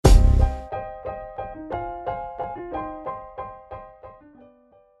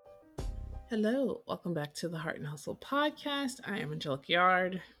Hello, welcome back to the Heart and Hustle podcast. I am Angelica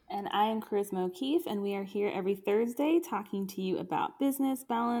Yard. And I am Charisma O'Keefe, and we are here every Thursday talking to you about business,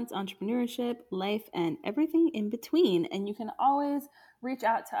 balance, entrepreneurship, life, and everything in between. And you can always reach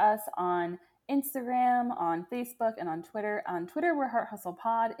out to us on Instagram, on Facebook, and on Twitter. On Twitter, we're Heart Hustle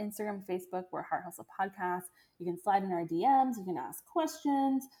Pod. Instagram, Facebook, we're Heart Hustle Podcast. You can slide in our DMs. You can ask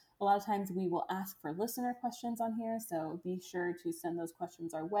questions. A lot of times we will ask for listener questions on here, so be sure to send those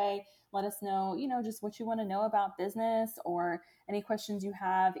questions our way. Let us know, just what you want to know about business or any questions you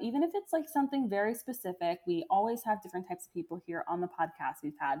have, even if it's like something very specific. We always have different types of people here on the podcast.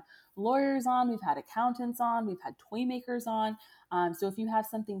 We've had lawyers on, we've had accountants on, we've had toy makers on. So if you have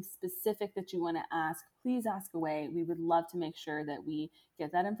something specific that you want to ask, please ask away. We would love to make sure that we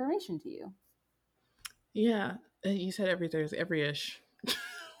get that information to you. Yeah, you said every Thursday, every-ish.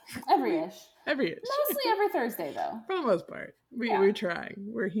 Every-ish. Every-ish. Mostly every Thursday, though. For the most part. We're trying.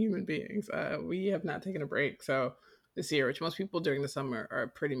 We're human beings. We have not taken a break. So this year, which most people during the summer are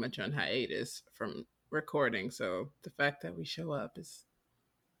pretty much on hiatus from recording. So the fact that we show up is,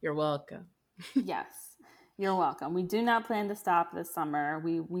 you're welcome. Yes, you're welcome. We do not plan to stop this summer.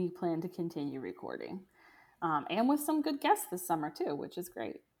 We plan to continue recording. And with some good guests this summer, too, which is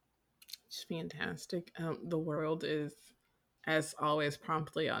great. It's fantastic. The world is, as always,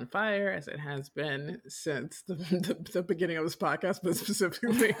 promptly on fire, as it has been since the beginning of this podcast, but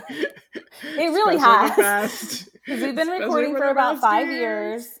specifically it really has, because we've been recording for about 5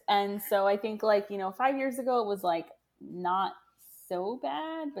 years. And so I think 5 years ago it was not so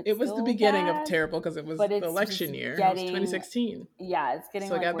bad, but it was the beginning bad, of terrible because it was the election year. It was 2016. Yeah, it's getting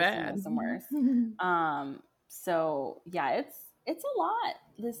so it got worse bad. and worse and worse. So yeah, it's a lot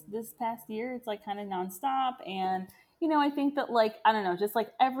this past year. It's kind of nonstop. And I think that I don't know, just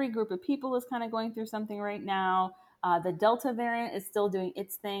every group of people is kind of going through something right now. The Delta variant is still doing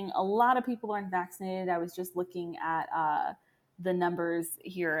its thing. A lot of people aren't vaccinated. I was just looking at the numbers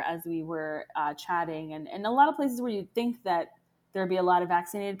here as we were chatting, and a lot of places where you'd think that there'd be a lot of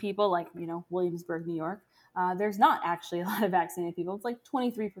vaccinated people, like Williamsburg, New York. There's not actually a lot of vaccinated people. It's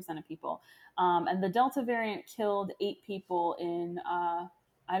 23% of people. And the Delta variant killed 8 people in,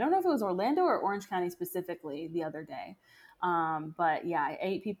 I don't know if it was Orlando or Orange County specifically the other day. But yeah,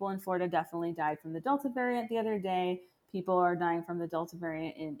 8 people in Florida definitely died from the Delta variant the other day. People are dying from the Delta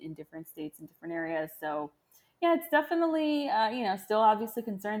variant in different states and different areas. So yeah, it's definitely, still obviously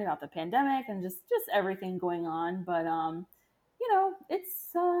concerned about the pandemic and just everything going on. But,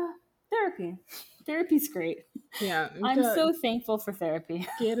 it's therapy. Therapy's great. Yeah, I'm so thankful for therapy.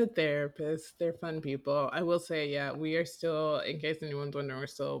 Get a therapist. They're fun people. I will say, yeah, we are still, in case anyone's wondering, we're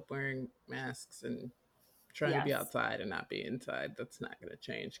still wearing masks and trying to be outside and not be inside. That's not going to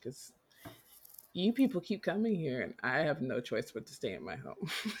change because you people keep coming here and I have no choice but to stay in my home.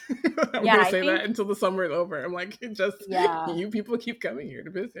 I'm going to say that until the summer is over. I'm you people keep coming here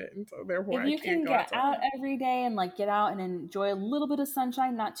to visit. And so therefore if you can get out every day and get out and enjoy a little bit of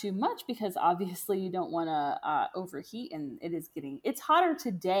sunshine, not too much, because obviously you don't want to overheat. And it's hotter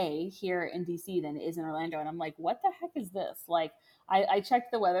today here in DC than it is in Orlando. And I'm like, what the heck is this? I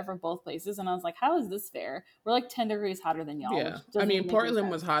checked the weather for both places and I was like, how is this fair? We're 10 degrees hotter than y'all. Yeah. I mean,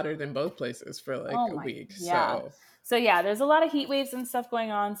 Portland was hotter than both places for a week. Yeah. So yeah, there's a lot of heat waves and stuff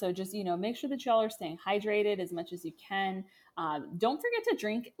going on. So just, make sure that y'all are staying hydrated as much as you can. Don't forget to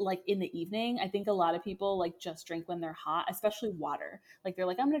drink in the evening. I think a lot of people just drink when they're hot, especially water. They're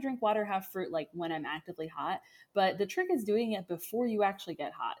I'm going to drink water, have fruit when I'm actively hot. But the trick is doing it before you actually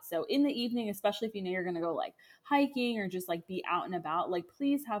get hot. So in the evening, especially if you know you're going to go hiking or just be out and about,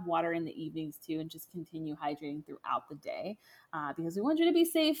 please have water in the evenings too, and just continue hydrating throughout the day. Because we want you to be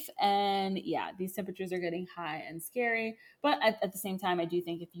safe. And yeah, these temperatures are getting high and scary. But at the same time, I do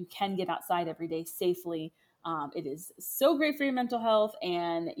think if you can get outside every day safely, it is so great for your mental health.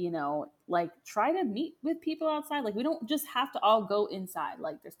 And, try to meet with people outside. We don't just have to all go inside.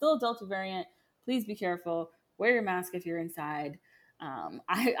 There's still a Delta variant. Please be careful. Wear your mask if you're inside.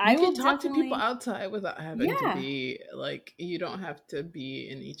 I will talk to people outside without having to be you don't have to be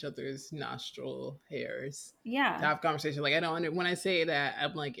in each other's nostril hairs. Yeah. To have conversation. I don't, when I say that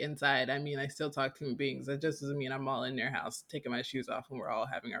I'm inside, I mean, I still talk to human beings. That just doesn't mean I'm all in their house taking my shoes off and we're all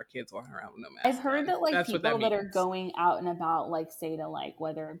having our kids walking around with no mask. I've heard that people that are going out and about, say to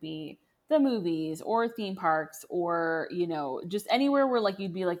whether it be the movies or theme parks or, just anywhere where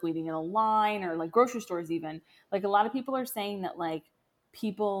you'd be waiting in a line or grocery stores even, a lot of people are saying that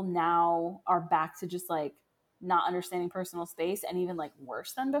people now are back to just not understanding personal space and even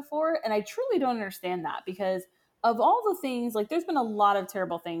worse than before. And I truly don't understand that, because of all the things, there's been a lot of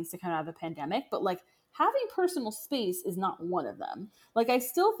terrible things to come out of the pandemic, but having personal space is not one of them. Like, I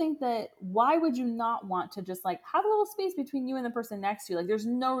still think that why would you not want to just like have a little space between you and the person next to you? Like, there's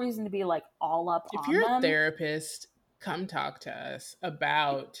no reason to be like all up If on you're a them. therapist, come talk to us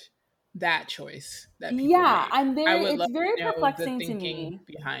about that choice that people Yeah, make. I would it's love very to know the perplexing to thinking me.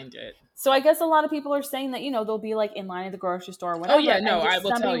 behind it. So I guess a lot of people are saying that, they'll be like in line at the grocery store or Oh whatever, yeah, and no, I just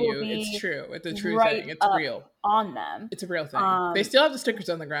will somebody tell will you, it's be true. It's a true right thing. It's up real. on them. It's a real thing. They Um, still have the stickers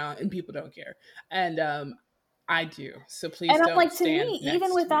on the ground, and people don't care. And I do. So please and I'm don't like, to stand me, even next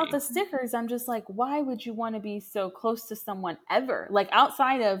to without the me. stickers, I'm just like, why would you want to be so close to someone ever? Like,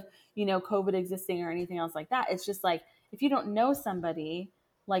 outside of, COVID existing or anything else like that, it's just like, if you don't know somebody,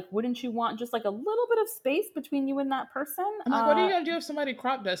 like, wouldn't you want just like a little bit of space between you and that person? I'm like, what are you gonna do if somebody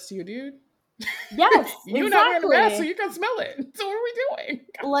crop dusts you, dude? Yes, You're not wearing a mask, so exactly. you can smell it. So what are we doing?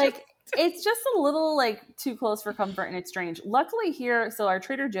 Like, it's just a little like too close for comfort, and it's strange. Luckily here, so our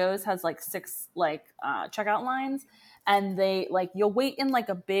Trader Joe's has like 6 like checkout lines, and they like, you'll wait in like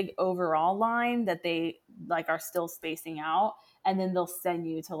a big overall line that they like are still spacing out, and then they'll send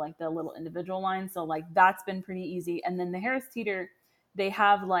you to like the little individual line. So like, that's been pretty easy. And then the Harris Teeter, they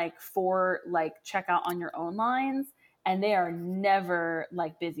have like 4 like checkout on your own lines, and they are never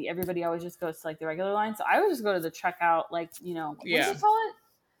like busy. Everybody always just goes to like the regular line. So I would just go to the checkout, like, what do they Yeah, call it?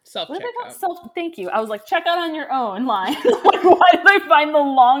 self What do they call it? checkout. Self. Thank you. I was like, check out on your own line. Like, why did they find the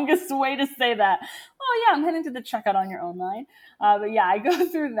longest way to say that? Oh yeah, I'm heading to the checkout on your own line. But yeah, I go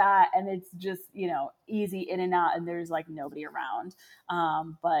through that, and it's just easy in and out, and there's like nobody around.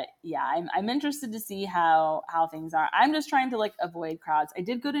 But yeah, I'm interested to see how things are. I'm just trying to like avoid crowds. I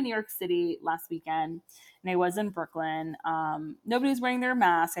did go to New York City last weekend, and I was in Brooklyn. Nobody's wearing their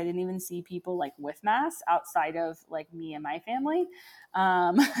mask. I didn't even see people like with masks outside of like me and my family.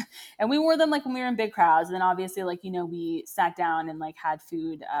 Um, and we wore them like when we were in big crowds. And then obviously, like, we sat down and like had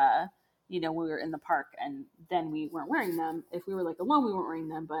food, when we were in the park, and then we weren't wearing them. If we were like alone, we weren't wearing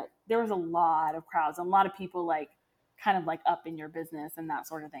them, but there was a lot of crowds, a lot of people like kind of like up in your business and that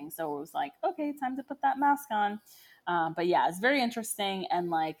sort of thing. So it was like, okay, time to put that mask on. But yeah, it's very interesting. And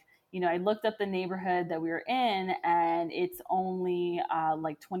like, I looked up the neighborhood that we were in, and it's only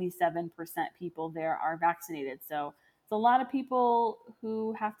like 27% people there are vaccinated. So it's a lot of people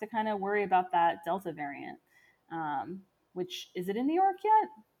who have to kind of worry about that Delta variant. Which, is it in New York yet?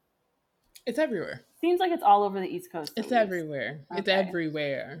 It's everywhere. Seems like it's all over the East Coast at It's least. everywhere. It's Okay.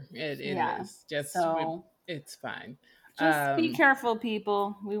 everywhere. It Yeah. is. Just So it's fine. just be careful,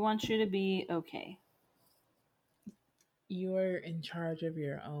 people. We want you to be okay. You're in charge of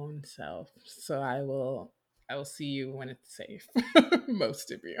your own self. So I will see you when it's safe.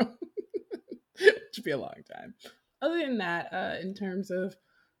 Most of you. Should be a long time. Other than that, in terms of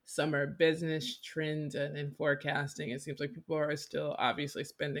summer business trends and forecasting, it seems like people are still obviously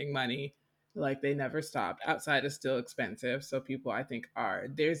spending money like they never stopped. Outside is still expensive. So people, I think,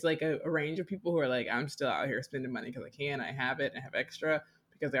 there's like a range of people who are like, I'm still out here spending money because I can, I have it, I have extra,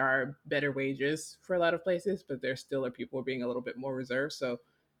 because there are better wages for a lot of places, but there still are people being a little bit more reserved. So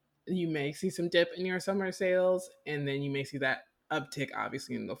you may see some dip in your summer sales, and then you may see that uptick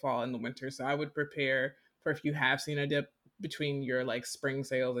obviously in the fall and the winter. So I would prepare for, if you have seen a dip between your like spring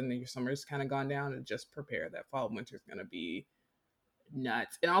sales and then your summer's kind of gone down, and just prepare that fall and winter is going to be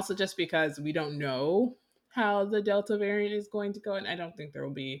nuts. And also just because we don't know how the Delta variant is going to go, and I don't think there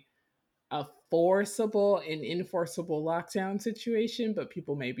will be a forcible and enforceable lockdown situation, but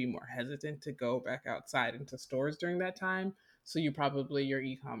people may be more hesitant to go back outside into stores during that time. So your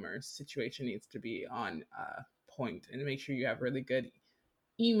e-commerce situation needs to be on point, and make sure you have really good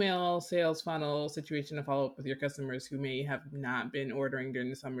email sales funnel situation to follow up with your customers who may have not been ordering during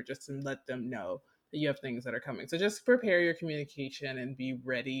the summer, just to let them know that you have things that are coming. So just prepare your communication and be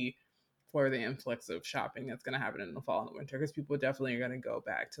ready for the influx of shopping that's going to happen in the fall and the winter, because people definitely are going to go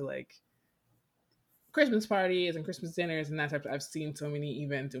back to like Christmas parties and Christmas dinners and that type of. I've seen so many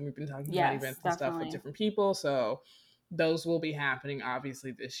events, and we've been talking about Yes, events and stuff with definitely. different people. So those will be happening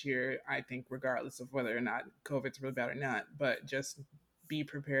obviously this year, I think, regardless of whether or not COVID's really bad or not. But just be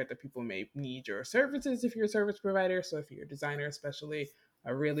prepared that people may need your services if you're a service provider. So if you're a designer, especially,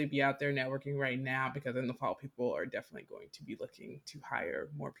 really be out there networking right now, because in the fall, people are definitely going to be looking to hire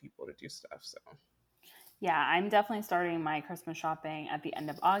more people to do stuff. So Yeah, I'm definitely starting my Christmas shopping at the end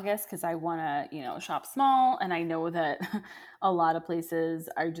of August because I want to, shop small. And I know that a lot of places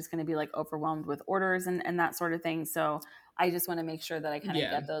are just going to be like overwhelmed with orders and that sort of thing. So I just want to make sure that I kind of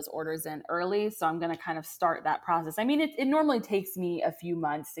yeah, get those orders in early. So I'm going to kind of start that process. I mean, it normally takes me a few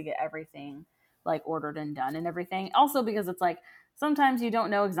months to get everything like ordered and done and everything. Also, because it's like sometimes you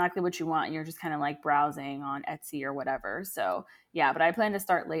don't know exactly what you want and you're just kind of like browsing on Etsy or whatever. So yeah, but I plan to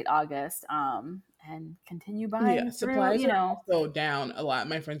start late August and continue Yeah, buying through, supplies are also down a lot.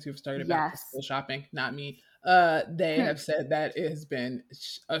 My friends who've started back to yes. school shopping, not me, they have said that it has been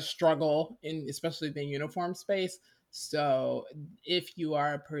a struggle in especially the uniform space. So if you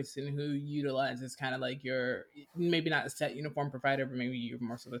are a person who utilizes kind of like your maybe not a set uniform provider, but maybe you're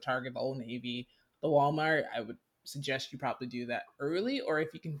more so the Target, the Old Navy, the Walmart, I would suggest you probably do that early, or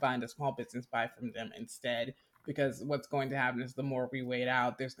if you can find a small business, buy from them instead, because what's going to happen is the more we wait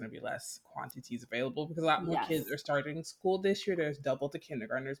out, there's going to be less quantities available because a lot more kids Yes. are starting school this year. There's double the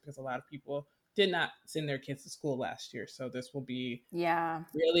kindergartners because a lot of people did not send their kids to school last year. So this will be Yeah,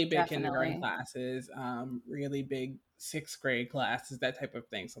 really big kindergarten definitely. classes, really big sixth grade classes, that type of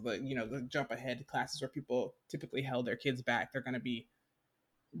thing. So the jump ahead classes where people typically held their kids back, they're going to be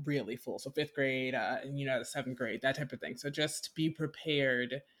really full. So fifth grade, and the seventh grade, that type of thing. So just be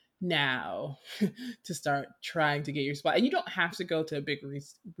prepared now to start trying to get your spot. And you don't have to go to a big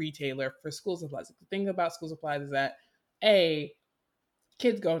retailer for school supplies. The thing about school supplies is that a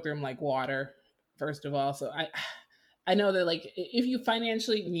kids go through them like water, first of all. So I know that like if you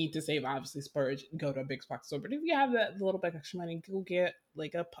financially need to save, obviously splurge, go to a big box store. But if you have that little bit of extra money, go get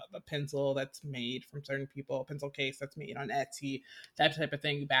like a pencil that's made from certain people, a pencil case that's made on Etsy, that type of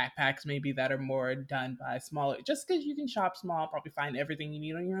thing. Backpacks maybe that are more done by smaller, just because you can shop small, probably find everything you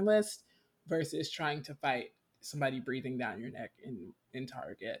need on your list, versus trying to fight somebody breathing down your neck in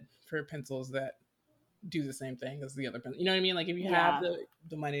Target for pencils that do the same thing as the other pencil. You know what I mean? Like if you have Yeah.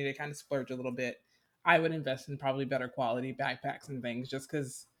 the money to kind of splurge a little bit, I would invest in probably better quality backpacks and things, just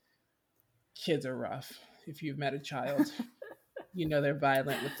because kids are rough. If you've met a child, you know they're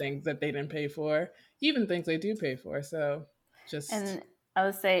violent with things that they didn't pay for, even things they do pay for. So just And I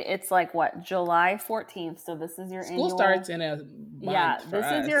would say it's like what, July 14th. So this is your school starts annual. in a Yeah, month for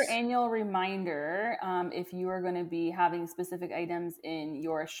this is your us. annual reminder. If you are going to be having specific items in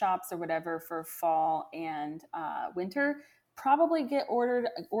your shops or whatever for fall and winter, probably get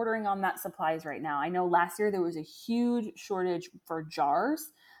ordering on that supplies right now. I know last year there was a huge shortage for jars.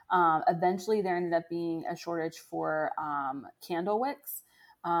 Eventually, there ended up being a shortage for candle wicks.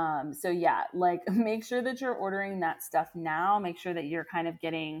 So yeah, like make sure that you're ordering that stuff now. Make sure that you're kind of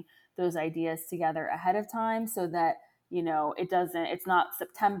getting those ideas together ahead of time so that it's not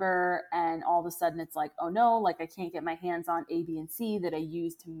September and all of a sudden it's like, oh no, like I can't get my hands on A, B, and C that I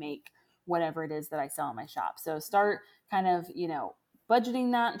use to make whatever it is that I sell in my shop. So start kind of,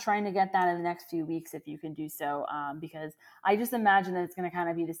 budgeting that and trying to get that in the next few weeks if you can do so. Because I just imagine that it's going to kind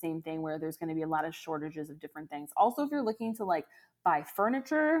of be the same thing where there's going to be a lot of shortages of different things. Also, if you're looking to like buy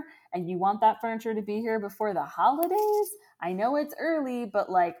furniture and you want that furniture to be here before the holidays, I know it's early, but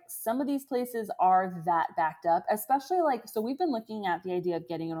like some of these places are that backed up, especially like, so we've been looking at the idea of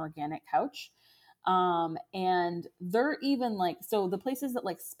getting an organic couch. And they're even like, so the places that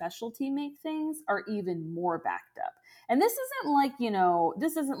like specialty make things are even more backed up. And this isn't like,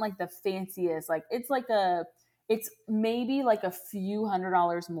 this isn't like the fanciest, like it's maybe like a few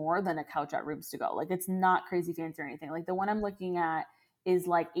 $100s more than a couch at Rooms to Go. Like it's not crazy fancy or anything. Like the one I'm looking at is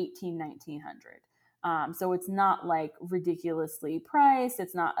like 1900. So it's not like ridiculously priced.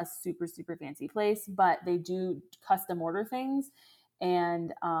 It's not a super, super fancy place, but they do custom order things.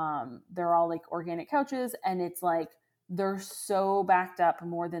 And they're all like organic couches. And it's like they're so backed up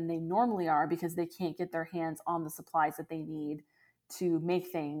more than they normally are because they can't get their hands on the supplies that they need to make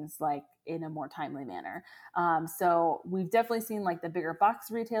things like in a more timely manner. So we've definitely seen like the bigger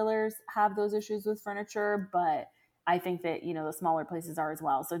box retailers have those issues with furniture, but I think that, the smaller places are as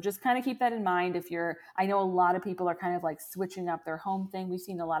well. So just kind of keep that in mind. I know a lot of people are kind of like switching up their home thing. We've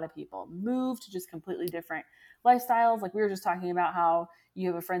seen a lot of people move to just completely different lifestyles. Like we were just talking about how you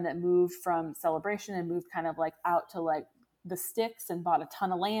have a friend that moved from Celebration and moved kind of like out to like the sticks and bought a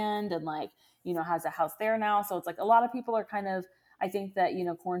ton of land and like, has a house there now. So it's like a lot of people are kind of, I think that,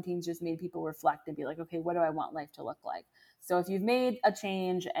 quarantine's just made people reflect and be like, okay, what do I want life to look like? So if you've made a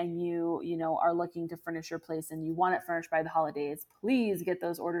change and are looking to furnish your place and you want it furnished by the holidays, please get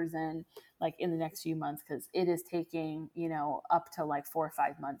those orders in like in the next few months because it is taking, up to like 4 or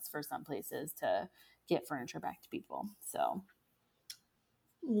 5 months for some places to get furniture back to people. So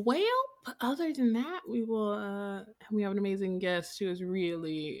Well, other than that, we have an amazing guest who is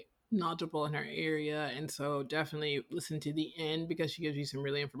really knowledgeable in her area, and so definitely listen to the end because she gives you some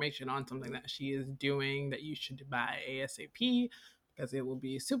really information on something that she is doing that you should buy ASAP because it will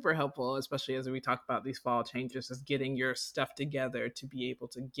be super helpful, especially as we talk about these fall changes, just getting your stuff together to be able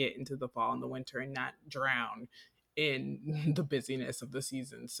to get into the fall and the winter and not drown in the busyness of the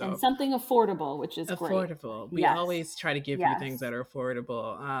season. So, and something affordable, which is affordable. Great. We Yes. always try to give you things that are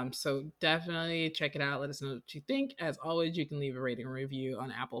affordable. So definitely check it out. Let us know what you think. As always, you can leave a rating and review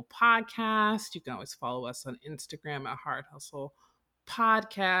on Apple Podcasts. You can always follow us on Instagram at Heart Hustle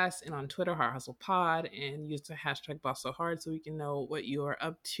Podcast and on Twitter, Heart Hustle Pod, and use the hashtag Boss So Hard so we can know what you are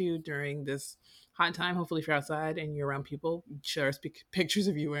up to during this hot time. Hopefully, if you're outside and you're around people, share us pictures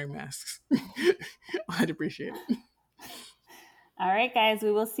of you wearing masks. I'd appreciate it. All right, guys,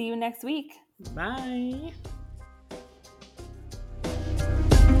 we will see you next week. Bye.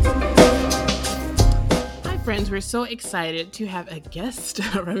 Hi, friends. We're so excited to have a guest.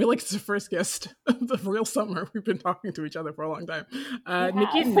 I feel like it's the first guest of the real summer. We've been talking to each other for a long time.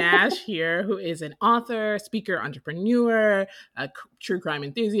 Nikki Nash here, who is an author, speaker, entrepreneur, a true crime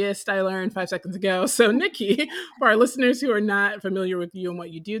enthusiast, I learned 5 seconds ago. So, Nikki, for our listeners who are not familiar with you and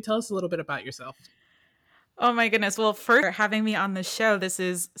what you do, tell us a little bit about yourself. Oh my goodness. Well, first, for having me on the show. This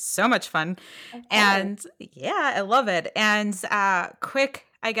is so much fun. And yeah, I love it. And quick,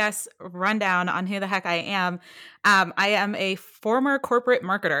 I guess, rundown on who the heck I am. I am a former corporate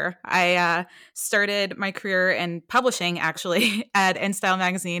marketer. I started my career in publishing, actually, at InStyle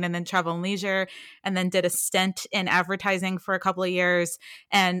Magazine and then Travel and Leisure, and then did a stint in advertising for a couple of years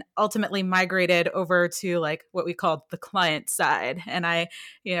and ultimately migrated over to like what we called the client side. And I,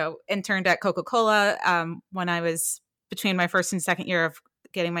 interned at Coca-Cola when I was between my first and second year of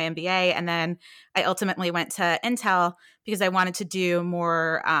getting my MBA. And then I ultimately went to Intel because I wanted to do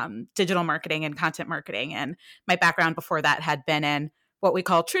more digital marketing and content marketing. And my background before that had been in what we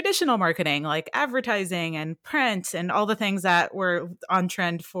call traditional marketing, like advertising and print and all the things that were on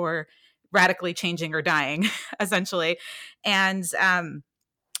trend for radically changing or dying, essentially. And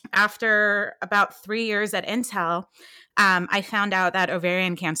after about 3 years at Intel, I found out that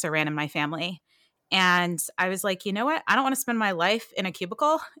ovarian cancer ran in my family. And I was like, you know what? I don't want to spend my life in a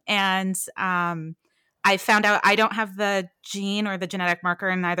cubicle. And I found out I don't have the gene or the genetic marker,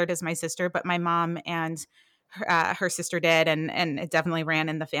 and neither does my sister, but my mom and her sister did, and it definitely ran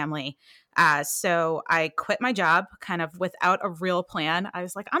in the family. So I quit my job kind of without a real plan. I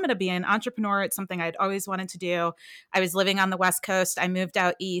was like, I'm going to be an entrepreneur. It's something I'd always wanted to do. I was living on the West Coast. I moved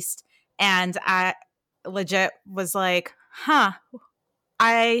out east, and I legit was like,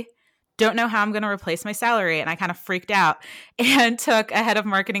 I don't know how I'm going to replace my salary. And I kind of freaked out and took a head of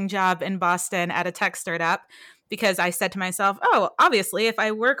marketing job in Boston at a tech startup because I said to myself, oh, obviously, if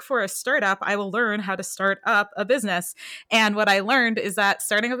I work for a startup, I will learn how to start up a business. And what I learned is that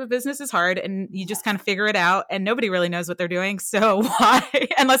starting up a business is hard and you just kind of figure it out and nobody really knows what they're doing. So why,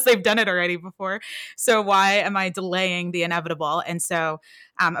 unless they've done it already before. So why am I delaying the inevitable? And so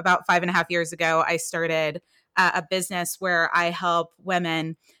about 5.5 years ago, I started a business where I help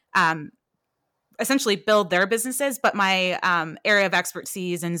women essentially build their businesses. But my area of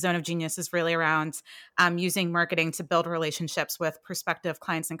expertise and zone of genius is really around using marketing to build relationships with prospective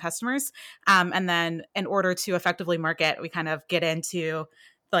clients and customers. And then in order to effectively market, we kind of get into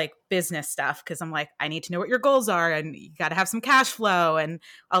like business stuff because I'm like, I need to know what your goals are and you got to have some cash flow and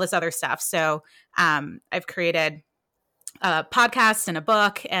all this other stuff. So I've created a podcast and a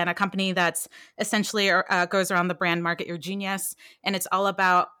book and a company that's essentially goes around the brand Market Your Genius. And it's all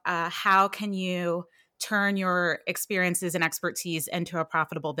about how can you turn your experiences and expertise into a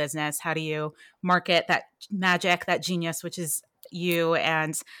profitable business? How do you market that magic, that genius, which is you?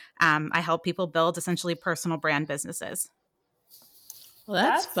 And I help people build essentially personal brand businesses. Well,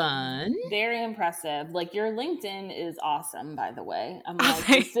 that's fun. Very impressive. Like your LinkedIn is awesome, by the way. I'm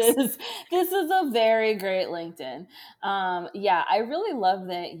like, this is a very great LinkedIn. Yeah, I really love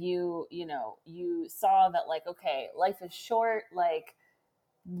that you saw that like, okay, life is short. Like,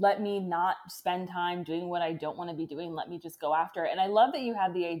 let me not spend time doing what I don't want to be doing. Let me just go after it. And I love that you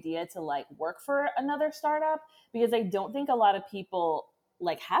had the idea to like work for another startup because I don't think a lot of people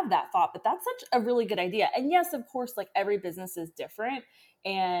like have that thought, but that's such a really good idea. And yes, of course, like every business is different.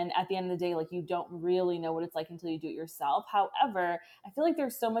 And at the end of the day, like you don't really know what it's like until you do it yourself. However, I feel like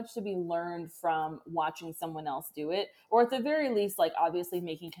there's so much to be learned from watching someone else do it, or at the very least, like obviously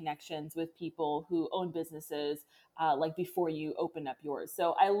making connections with people who own businesses, like before you open up yours.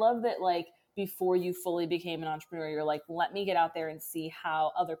 So I love that, like, before you fully became an entrepreneur, you're like, let me get out there and see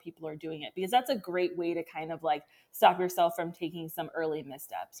how other people are doing it, because that's a great way to kind of like stop yourself from taking some early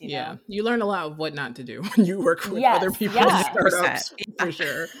missteps. You know? You learn a lot of what not to do when you work with other people in startups, for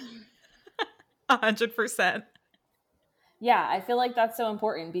sure. 100%. Yeah, I feel like that's so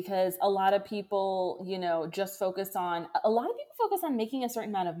important because a lot of people, just a lot of people focus on making a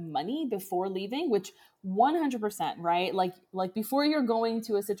certain amount of money before leaving, which 100%, right? Like before you're going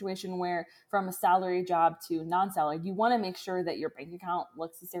to a situation where from a salary job to non-salary, you want to make sure that your bank account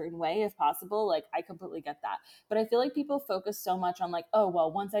looks a certain way if possible. Like I completely get that. But I feel like people focus so much on like, oh,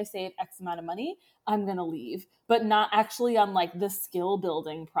 well, once I save X amount of money, I'm going to leave, but not actually on like the skill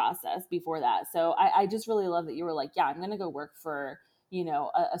building process before that. So I just really love that you were like, yeah, I'm going to go work for,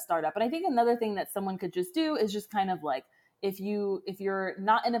 a startup. And I think another thing that someone could just do is just kind of like, if you're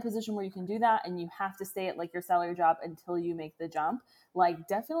not in a position where you can do that and you have to stay at like your salary job until you make the jump, like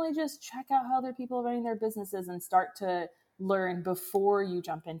definitely just check out how other people are running their businesses and start to learn before you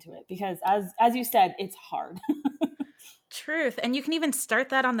jump into it. Because as you said, it's hard. Truth. And you can even start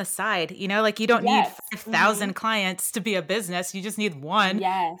that on the side, like you don't need Yes. 5,000 clients to be a business. You just need one,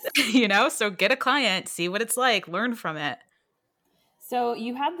 Yes. So get a client, see what it's like, learn from it. So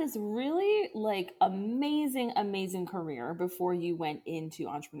you had this really like amazing career before you went into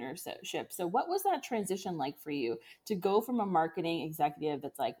entrepreneurship. So what was that transition like for you to go from a marketing executive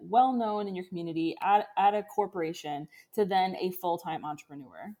that's like well known in your community at a corporation to then a full-time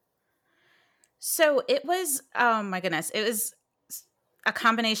entrepreneur? So it was, oh my goodness, it was a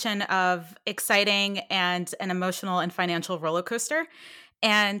combination of exciting and an emotional and financial roller coaster.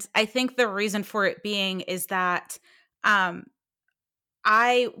 And I think the reason for it being is that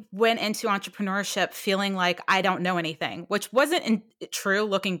I went into entrepreneurship feeling like I don't know anything, which wasn't true.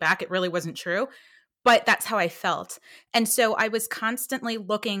 Looking back, it really wasn't true. But that's how I felt. And so I was constantly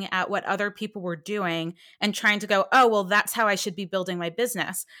looking at what other people were doing and trying to go, oh, well, that's how I should be building my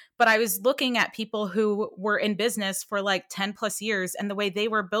business. But I was looking at people who were in business for like 10 plus years and the way they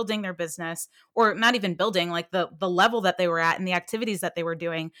were building their business, or not even building, like the level that they were at and the activities that they were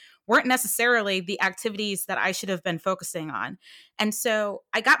doing weren't necessarily the activities that I should have been focusing on. And so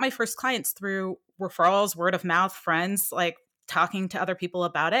I got my first clients through referrals, word of mouth, friends, like talking to other people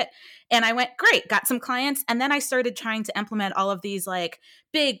about it. And I went, great, got some clients. And then I started trying to implement all of these like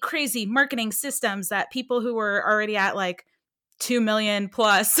big, crazy marketing systems that people who were already at like 2 million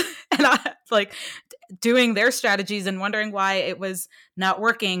plus and I like doing their strategies and wondering why it was not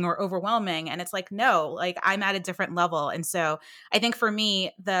working or overwhelming. And it's like, no, like I'm at a different level. And so I think for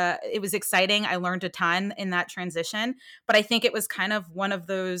me, it was exciting. I learned a ton in that transition, but I think it was kind of one of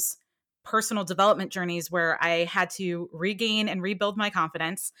those personal development journeys where I had to regain and rebuild my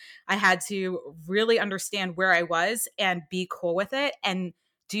confidence. I had to really understand where I was and be cool with it and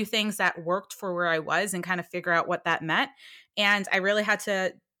do things that worked for where I was and kind of figure out what that meant. And I really had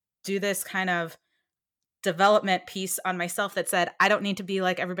to do this kind of development piece on myself that said, I don't need to be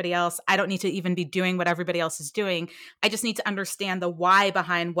like everybody else. I don't need to even be doing what everybody else is doing. I just need to understand the why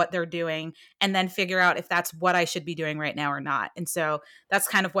behind what they're doing and then figure out if that's what I should be doing right now or not. And so that's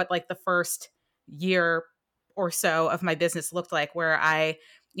kind of what like the first year or so of my business looked like, where I,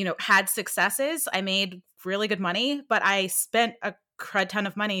 had successes. I made really good money, but I spent a crud ton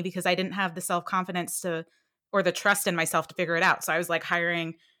of money because I didn't have the self-confidence or the trust in myself to figure it out. So I was like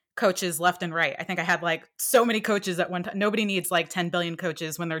hiring coaches left and right. I think I had like so many coaches at one time. Nobody needs like 10 billion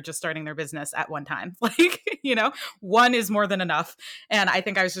coaches when they're just starting their business at one time. Like, one is more than enough. And I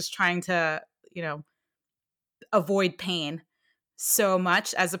think I was just trying to, avoid pain so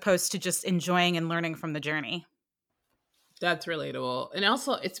much as opposed to just enjoying and learning from the journey. That's relatable. And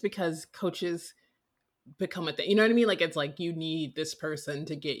also it's because coaches become a thing. You know what I mean? Like it's like you need this person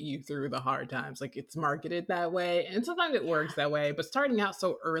to get you through the hard times. Like it's marketed that way. And sometimes it works that way. But starting out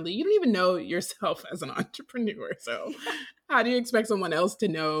so early, you don't even know yourself as an entrepreneur. So how do you expect someone else to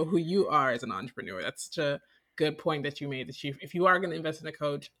know who you are as an entrepreneur? That's such a good point that you made. That if you are going to invest in a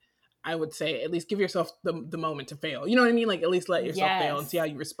coach, I would say at least give yourself the moment to fail. You know what I mean? Like at least let yourself fail and see how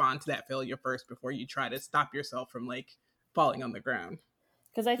you respond to that failure first before you try to stop yourself from like falling on the ground.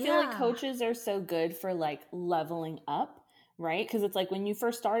 Because I feel like coaches are so good for like leveling up, right? Because it's like when you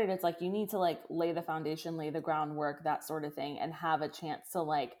first started, it's like you need to like lay the foundation, lay the groundwork, that sort of thing, and have a chance to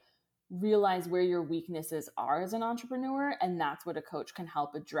like realize where your weaknesses are as an entrepreneur. And that's what a coach can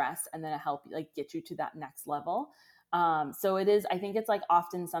help address and then help like get you to that next level. So it is, I think it's like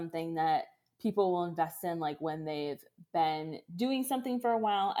often something that people will invest in like when they've been doing something for a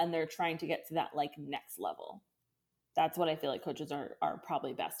while and they're trying to get to that like next level. That's what I feel like coaches are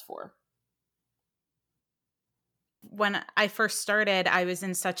probably best for. When I first started, I was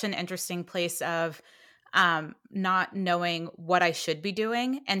in such an interesting place of not knowing what I should be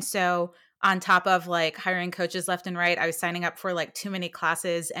doing. And so on top of like hiring coaches left and right. I was signing up for like too many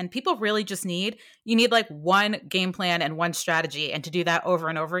classes, and people really just you need like one game plan and one strategy. And to do that over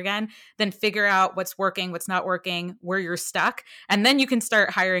and over again, then figure out what's working, what's not working, where you're stuck. And then you can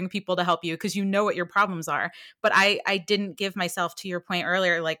start hiring people to help you because you know what your problems are. But I didn't give myself, to your point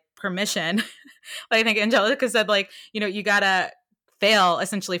earlier, like permission. Like I think Angelica said, like, you gotta fail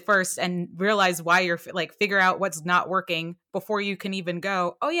essentially first and realize why you're like, figure out what's not working before you can even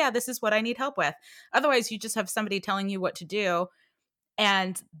go, oh yeah, this is what I need help with. Otherwise you just have somebody telling you what to do,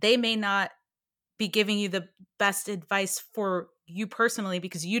 and they may not be giving you the best advice for you personally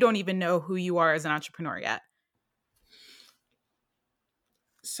because you don't even know who you are as an entrepreneur yet.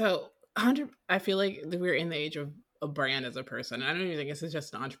 So I feel like we're in the age of a brand as a person. I don't even think this is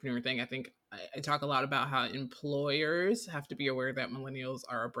just an entrepreneur thing. I think I talk a lot about how employers have to be aware that millennials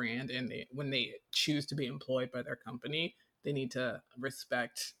are a brand, and when they choose to be employed by their company, they need to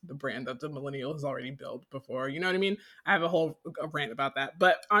respect the brand that the millennial has already built before. You know what I mean? I have a rant about that.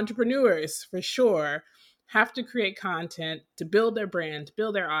 But entrepreneurs, for sure, have to create content to build their brand, to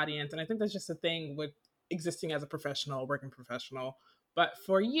build their audience. And I think that's just a thing with existing as a professional, working professional. But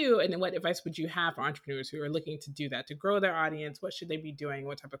for you, and then what advice would you have for entrepreneurs who are looking to do that, to grow their audience? What should they be doing?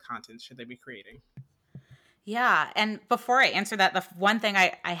 What type of content should they be creating? Yeah. And before I answer that, the one thing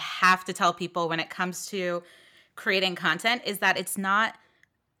I have to tell people when it comes to creating content is that it's not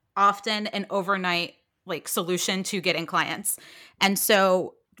often an overnight like solution to getting clients. And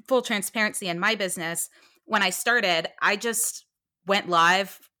so, full transparency, in my business, when I started, I just went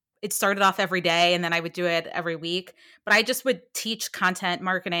live. It started off every day, and then I would do it every week. But I just would teach content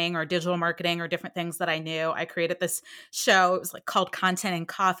marketing or digital marketing or different things that I knew. I created this show. It was like called Content and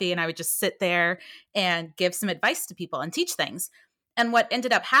Coffee, and I would just sit there and give some advice to people and teach things. And what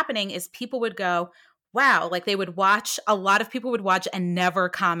ended up happening is people would go, wow, like they would watch, a lot of people would watch and never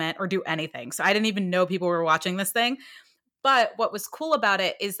comment or do anything. So I didn't even know people were watching this thing. But what was cool about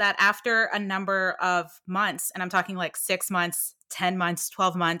it is that after a number of months, and I'm talking like 6 months, 10 months,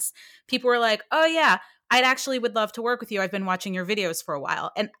 12 months, people were like, oh yeah, I'd actually would love to work with you. I've been watching your videos for a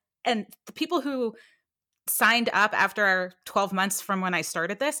while. And the people who signed up after 12 months from when I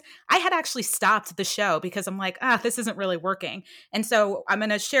started this, I had actually stopped the show because I'm like, this isn't really working. And so I'm going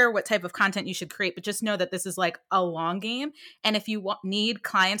to share what type of content you should create, but just know that this is like a long game. And if you need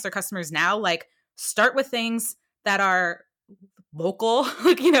clients or customers now, like start with things that are local,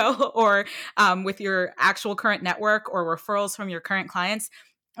 or with your actual current network or referrals from your current clients.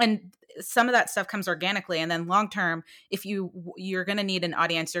 And some of that stuff comes organically. And then long term, if you're going to need an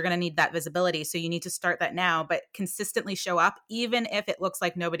audience, you're going to need that visibility. So you need to start that now, but consistently show up, even if it looks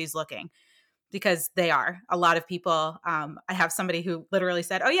like nobody's looking, because they are. A lot of people, I have somebody who literally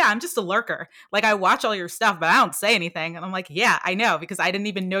said, oh yeah, I'm just a lurker. Like I watch all your stuff, but I don't say anything. And I'm like, yeah, I know, because I didn't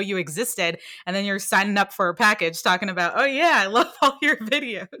even know you existed. And then you're signing up for a package talking about, oh yeah, I love all your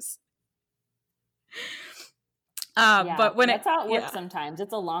videos. But when that's how it works sometimes.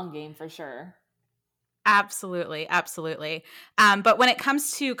 It's a long game for sure. Absolutely. Absolutely. But when it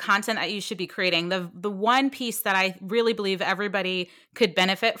comes to content that you should be creating, the one piece that I really believe everybody could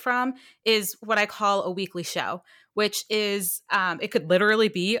benefit from is what I call a weekly show, which is, it could literally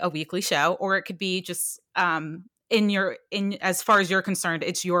be a weekly show, or it could be just, as far as you're concerned,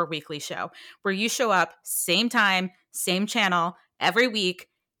 it's your weekly show where you show up same time, same channel every week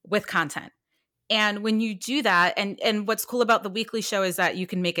with content. And when you do that, and what's cool about the weekly show is that you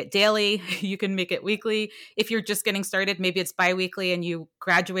can make it daily, you can make it weekly. If you're just getting started, maybe it's bi-weekly and you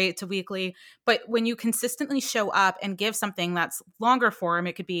graduate to weekly. But when you consistently show up and give something that's longer form,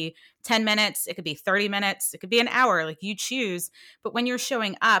 it could be 10 minutes, it could be 30 minutes, it could be an hour, like you choose. But when you're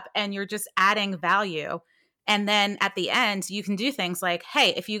showing up and you're just adding value, and then at the end, you can do things like,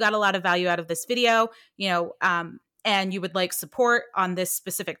 hey, if you got a lot of value out of this video, and you would like support on this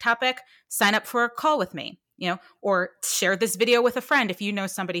specific topic, sign up for a call with me, or share this video with a friend if you know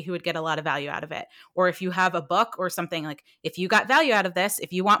somebody who would get a lot of value out of it. Or if you have a book or something, like if you got value out of this,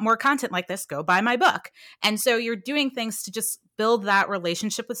 if you want more content like this, go buy my book. And so you're doing things to just build that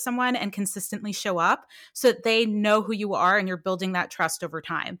relationship with someone and consistently show up so that they know who you are, and you're building that trust over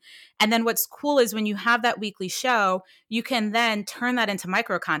time. And then what's cool is when you have that weekly show, you can then turn that into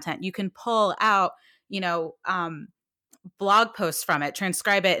micro content. You can pull out blog posts from it,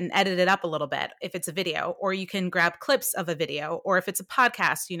 transcribe it and edit it up a little bit if it's a video, or you can grab clips of a video, or if it's a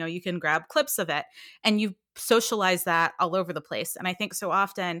podcast, you can grab clips of it, and you socialize that all over the place. And I think so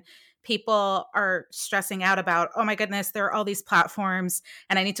often people are stressing out about, oh my goodness, there are all these platforms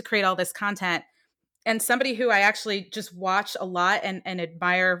and I need to create all this content. and somebody who I actually just watch a lot and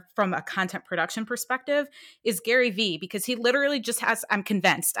admire from a content production perspective is Gary Vee, because he literally just has, I'm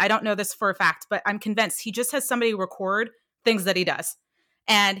convinced, I don't know this for a fact, but I'm convinced he just has somebody record things that he does.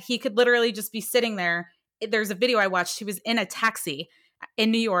 And he could literally just be sitting there. There's a video I watched. He was in a taxi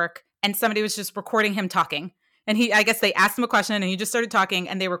in New York and somebody was just recording him talking. And I guess they asked him a question and he just started talking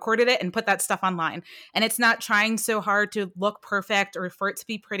and they recorded it and put that stuff online. And it's not trying so hard to look perfect or for it to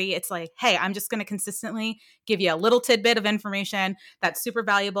be pretty. It's like, hey, I'm just going to consistently give you a little tidbit of information that's super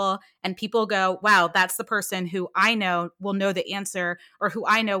valuable. And people go, wow, that's the person who I know will know the answer, or who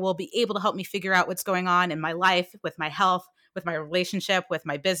I know will be able to help me figure out what's going on in my life, with my health, with my relationship, with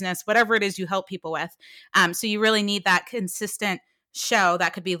my business, whatever it is you help people with. So you really need that consistent show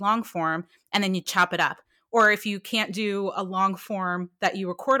that could be long form, and then you chop it up. Or if you can't do a long form that you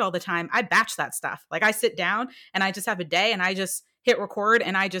record all the time, I batch that stuff. Like I sit down and I just have a day and I just hit record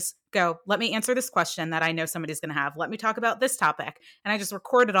and I just go, let me answer this question that I know somebody's going to have. Let me talk about this topic. And I just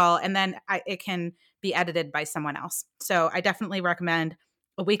record it all, and then it can be edited by someone else. So I definitely recommend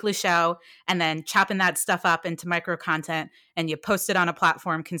a weekly show and then chopping that stuff up into micro content, and you post it on a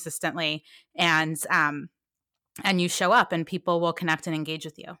platform consistently, and you show up and people will connect and engage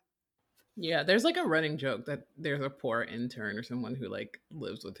with you. Yeah, there's like a running joke that there's a poor intern or someone who like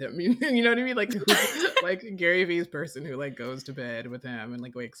lives with him. You know what I mean? Like, like Gary Vee's person who like goes to bed with him and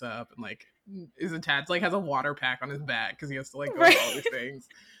like wakes up and like is attached, like has a water pack on his back because he has to like go all these things.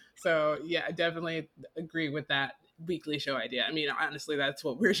 So yeah, I definitely agree with that weekly show idea. I mean, honestly, that's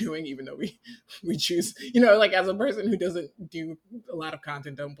what we're doing, even though we choose, like as a person who doesn't do a lot of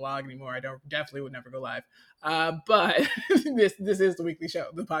content, don't blog anymore, I definitely would never go live. But this is the weekly show.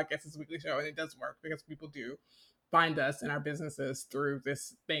 The podcast is the weekly show, and it does work because people do find us and our businesses through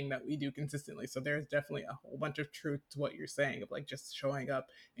this thing that we do consistently. So there's definitely a whole bunch of truth to what you're saying of like just showing up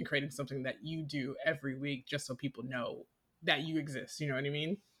and creating something that you do every week just so people know that you exist. You know what I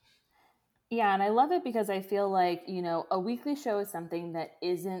mean? Yeah, and I love it because I feel like, a weekly show is something that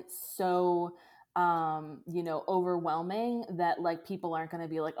isn't so overwhelming that like people aren't going to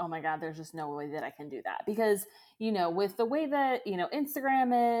be like, oh my God, there's just no way that I can do that. Because, with the way that,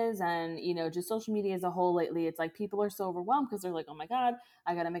 Instagram is and, just social media as a whole lately, it's like people are so overwhelmed because they're like, oh my God,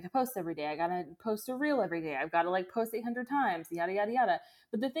 I got to make a post every day. I got to post a reel every day. I've got to like post 800 times, yada, yada, yada.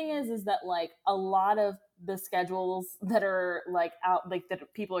 But the thing is that like a lot of the schedules that are like out, like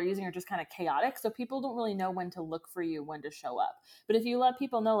that people are using are just kind of chaotic. So people don't really know when to look for you, when to show up. But if you let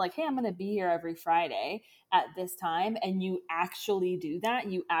people know like, hey, I'm going to be here every Friday at this time, and you actually do that,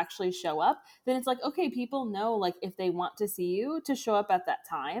 you actually show up, then it's like, okay, people know like if they want to see you to show up at that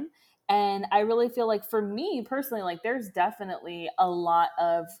time. And I really feel like for me personally, like there's definitely a lot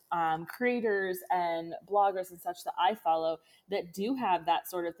of creators and bloggers and such that I follow that do have that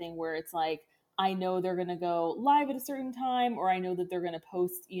sort of thing where it's like, I know they're going to go live at a certain time, or I know that they're going to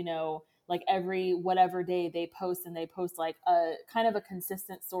post, like every whatever day they post, and they post like a kind of a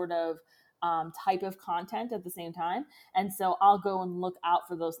consistent sort of type of content at the same time. And so I'll go and look out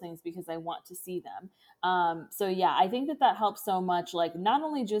for those things because I want to see them. So yeah, I think that helps so much, like not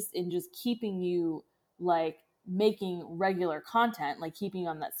only just in just keeping you like making regular content, like keeping you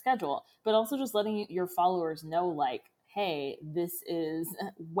on that schedule, but also just letting your followers know like, hey, this is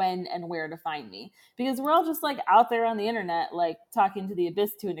when and where to find me, because we're all just like out there on the internet, like talking to the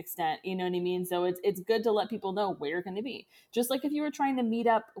abyss to an extent, you know what I mean? So it's good to let people know where you're going to be. Just like if you were trying to meet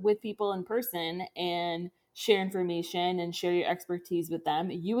up with people in person and share information and share your expertise with them,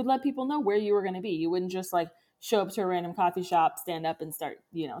 you would let people know where you were going to be. You wouldn't just like show up to a random coffee shop, stand up and start,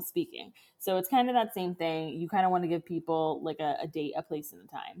 speaking. So it's kind of that same thing. You kind of want to give people like a date, a place, and a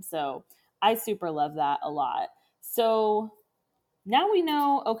time. So I super love that a lot. So now we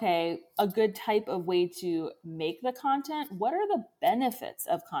know, okay, a good type of way to make the content. What are the benefits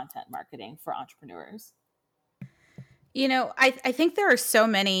of content marketing for entrepreneurs? I think there are so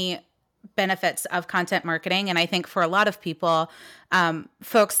many benefits of content marketing. And I think for a lot of people,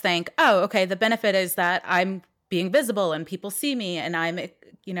 folks think, oh, okay, the benefit is that I'm being visible and people see me and I'm,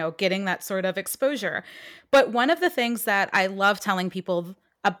 getting that sort of exposure. But one of the things that I love telling people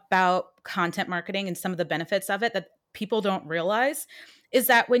about content marketing and some of the benefits of it that people don't realize is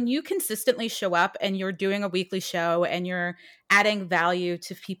that when you consistently show up and you're doing a weekly show and you're adding value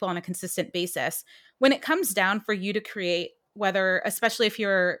to people on a consistent basis, when it comes down for you to create, whether, especially if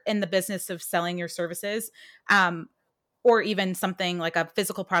you're in the business of selling your services, or even something like a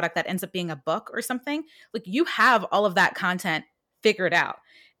physical product that ends up being a book or something, like you have all of that content figured out.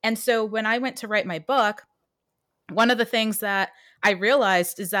 And so when I went to write my book, one of the things that I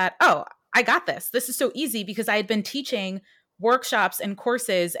realized is that, oh, I got this. This is so easy because I had been teaching workshops and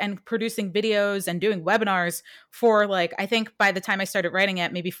courses and producing videos and doing webinars for like, I think by the time I started writing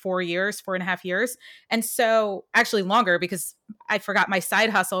it, maybe 4.5 years. And so actually longer, because I forgot my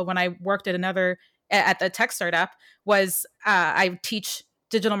side hustle when I worked at the tech startup was I teach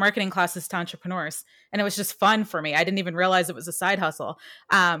digital marketing classes to entrepreneurs. And it was just fun for me. I didn't even realize it was a side hustle,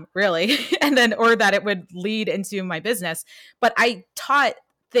 really. And then, or that it would lead into my business. But I taught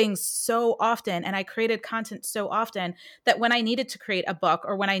things so often and I created content so often that when I needed to create a book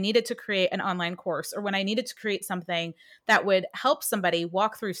or when I needed to create an online course or when I needed to create something that would help somebody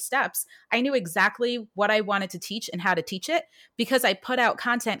walk through steps, I knew exactly what I wanted to teach and how to teach it because I put out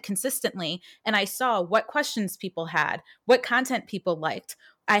content consistently and I saw what questions people had, what content people liked.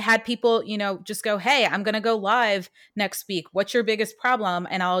 I had people, just go, hey, I'm going to go live next week. What's your biggest problem?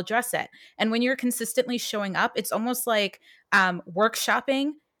 And I'll address it. And when you're consistently showing up, it's almost like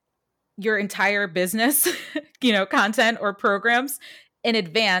workshopping your entire business, content or programs in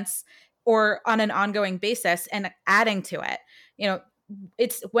advance or on an ongoing basis and adding to it.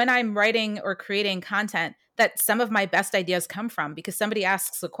 It's when I'm writing or creating content that some of my best ideas come from because somebody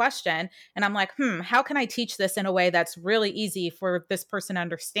asks a question and I'm like, how can I teach this in a way that's really easy for this person to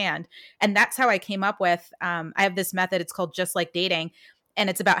understand? And that's how I came up with, I have this method, it's called Just Like Dating. And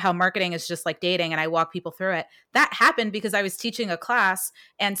it's about how marketing is just like dating. And I walk people through it. That happened because I was teaching a class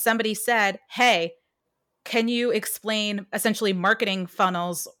and somebody said, hey, can you explain essentially marketing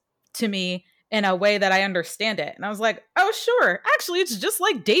funnels to me in a way that I understand it? And I was like, oh, sure. Actually, it's just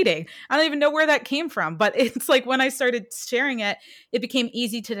like dating. I don't even know where that came from. But it's like when I started sharing it, it became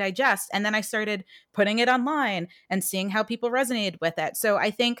easy to digest. And then I started putting it online and seeing how people resonated with it. So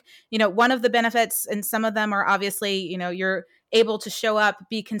I think, one of the benefits, and some of them are obviously, you're able to show up,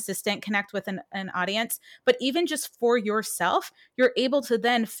 be consistent, connect with an audience. But even just for yourself, you're able to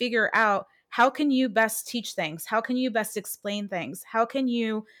then figure out how can you best teach things? How can you best explain things? How can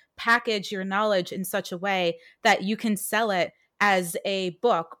you package your knowledge in such a way that you can sell it as a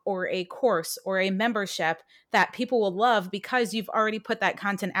book or a course or a membership that people will love because you've already put that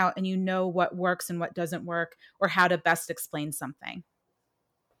content out and you know what works and what doesn't work or how to best explain something?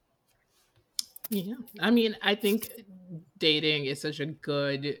 Yeah. I mean, I think dating is such a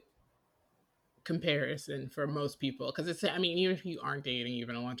good comparison for most people because even if you aren't dating,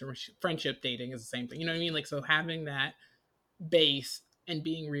 even a long-term friendship, dating is the same thing. You know what I mean? Like, so having that base and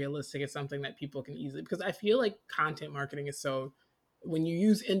being realistic is something that people can easily, because I feel like content marketing is so, when you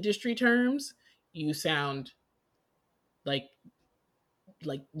use industry terms, you sound like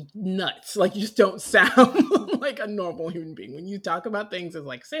nuts. Like, you just don't sound like a normal human being. When you talk about things as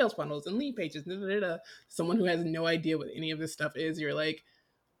like sales funnels and lead pages, someone who has no idea what any of this stuff is, you're like,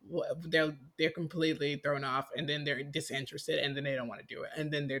 they're completely thrown off, and then they're disinterested, and then they don't want to do it,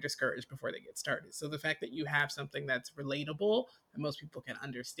 and then they're discouraged before they get started. So the fact that you have something that's relatable that most people can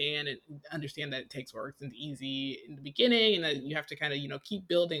understand, and understand that it takes work and easy in the beginning, and that you have to kind of keep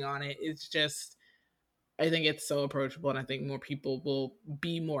building on it, it's just, I think it's so approachable, and I think more people will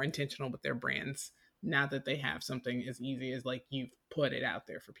be more intentional with their brands now that they have something as easy as like you've put it out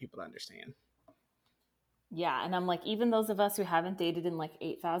there for people to understand. Yeah. And I'm like, even those of us who haven't dated in like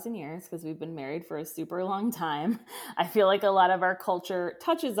 8,000 years, because we've been married for a super long time, I feel like a lot of our culture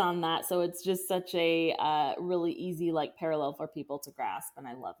touches on that. So it's just such a really easy like parallel for people to grasp. And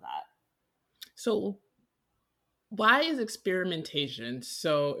I love that. So why is experimentation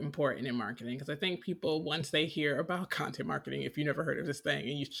so important in marketing? Because I think people, once they hear about content marketing, if you never heard of this thing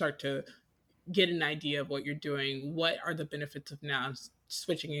and you start to get an idea of what you're doing, what are the benefits of now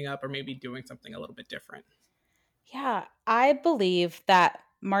switching it up or maybe doing something a little bit different? Yeah, I believe that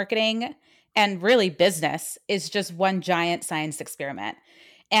marketing and really business is just one giant science experiment.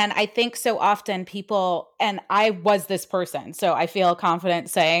 And I think so often people, and I was this person, so I feel confident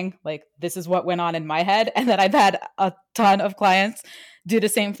saying, like, this is what went on in my head. And that I've had a ton of clients do the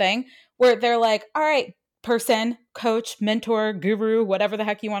same thing where they're like, all right, person, coach, mentor, guru, whatever the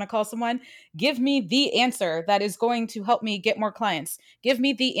heck you want to call someone, give me the answer that is going to help me get more clients. Give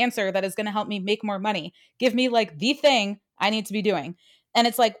me the answer that is going to help me make more money. Give me like the thing I need to be doing. And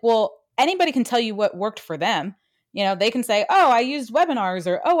it's like, well, anybody can tell you what worked for them. They can say, oh, I used webinars,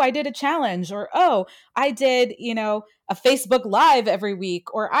 or, oh, I did a challenge, or, oh, I did, a Facebook Live every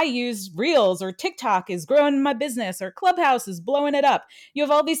week, or I use Reels, or TikTok is growing my business, or Clubhouse is blowing it up. You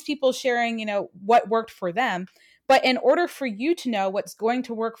have all these people sharing, what worked for them. But in order for you to know what's going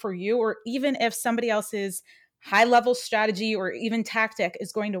to work for you, or even if somebody else's high level strategy or even tactic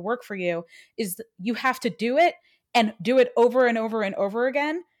is going to work for you, is you have to do it and do it over and over and over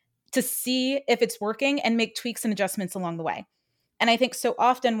again to see if it's working and make tweaks and adjustments along the way. And I think so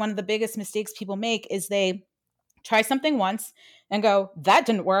often one of the biggest mistakes people make is they try something once and go, that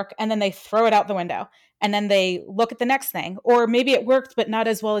didn't work. And then they throw it out the window. And then they look at the next thing. Or maybe it worked, but not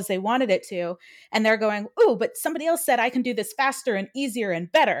as well as they wanted it to. And they're going, oh, but somebody else said I can do this faster and easier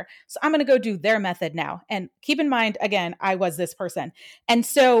and better. So I'm going to go do their method now. And keep in mind, again, I was this person. And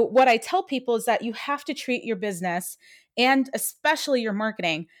so what I tell people is that you have to treat your business and especially your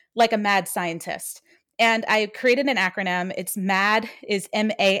marketing like a mad scientist. And I created an acronym. It's MAD, is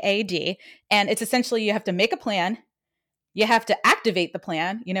MAAD. And it's essentially you have to make a plan. You have to activate the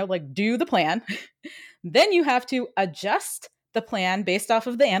plan, like do the plan. Then you have to adjust the plan based off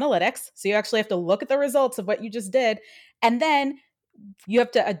of the analytics. So you actually have to look at the results of what you just did. And then you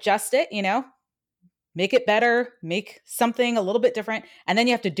have to adjust it, make it better, make something a little bit different, and then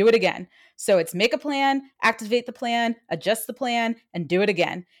you have to do it again. So it's make a plan, activate the plan, adjust the plan, and do it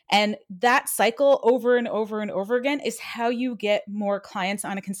again. And that cycle over and over and over again is how you get more clients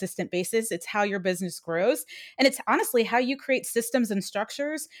on a consistent basis. It's how your business grows. And it's honestly how you create systems and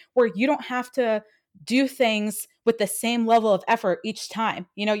structures where you don't have to do things with the same level of effort each time.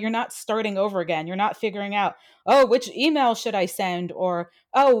 You're not starting over again. You're not figuring out, oh, which email should I send? Or,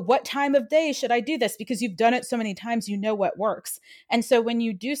 oh, what time of day should I do this? Because you've done it so many times, you know what works. And so when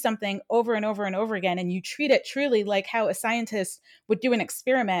you do something over and over and over again, and you treat it truly like how a scientist would do an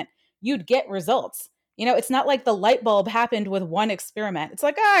experiment, you'd get results. It's not like the light bulb happened with one experiment. It's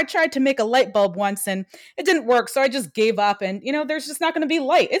like, I tried to make a light bulb once and it didn't work. So I just gave up and, there's just not going to be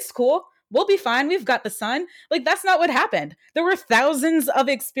light. It's cool. We'll be fine. We've got the sun. Like, that's not what happened. There were thousands of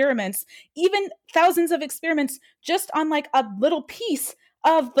experiments, even thousands of experiments just on like a little piece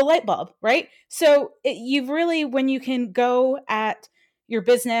of the light bulb, right? So you really, when you can go at your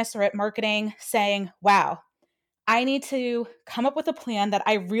business or at marketing saying, wow, I need to come up with a plan that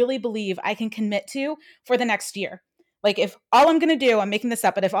I really believe I can commit to for the next year. Like, if all I'm going to do, I'm making this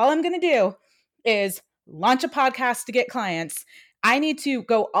up, but if all I'm going to do is launch a podcast to get clients, I need to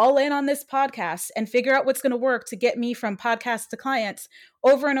go all in on this podcast and figure out what's going to work to get me from podcast to clients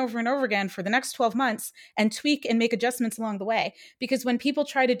over and over and over again for the next 12 months and tweak and make adjustments along the way. Because when people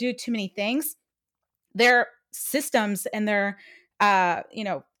try to do too many things, their systems and their,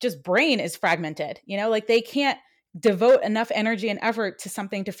 just brain is fragmented, like they can't devote enough energy and effort to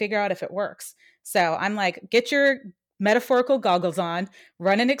something to figure out if it works. So I'm like, get your metaphorical goggles on,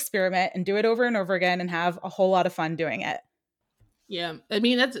 run an experiment and do it over and over again and have a whole lot of fun doing it. Yeah, I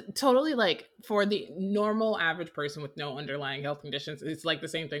mean, that's totally like for the normal average person with no underlying health conditions, it's like the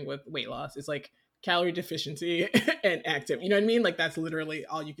same thing with weight loss. It's like calorie deficiency and active. You know what I mean? Like, that's literally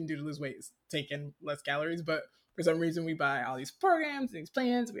all you can do to lose weight is take in less calories. But for some reason, we buy all these programs and these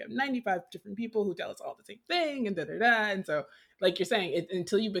plans. We have 95 different people who tell us all the same thing and da-da-da. And so, like you're saying,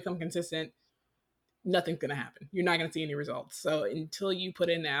 until you become consistent, nothing's going to happen. You're not going to see any results. So until you put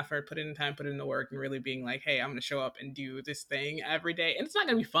in the effort, put in the time, put in the work, and really being like, hey, I'm going to show up and do this thing every day. And it's not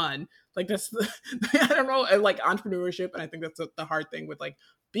going to be fun. Like, that's, I don't know, like entrepreneurship. And I think that's the hard thing with like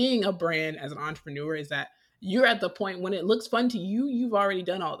being a brand as an entrepreneur is that you're at the point when it looks fun to you, you've already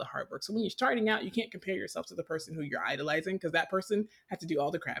done all the hard work. So when you're starting out, you can't compare yourself to the person who you're idolizing because that person had to do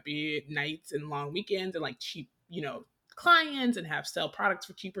all the crappy nights and long weekends and like cheap, clients and have sell products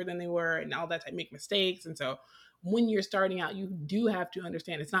for cheaper than they were and all that type, make mistakes. And so when you're starting out, you do have to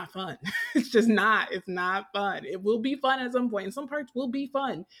understand it's not fun. It's not fun. It will be fun at some point, and some parts will be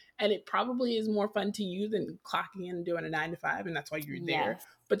fun. And it probably is more fun to you than clocking in and doing a 9 to 5. And that's why you're there.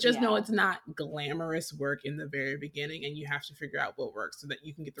 But just know it's not glamorous work in the very beginning. And you have to figure out what works so that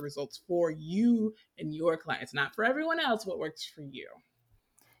you can get the results for you and your clients, not for everyone else, what works for you.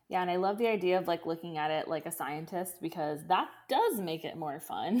 Yeah, and I love the idea of like looking at it like a scientist because that does make it more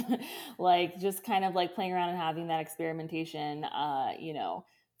fun. Like just kind of like playing around and having that experimentation.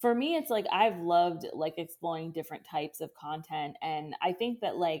 For me, it's like I've loved like exploring different types of content. And I think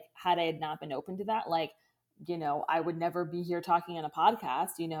that like had I had not been open to that, like, I would never be here talking in a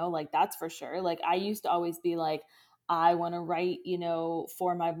podcast, like that's for sure. Like I used to always be like, I want to write,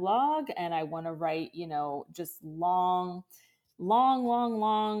 for my blog and I want to write, just long,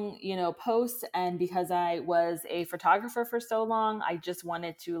 posts. And because I was a photographer for so long, I just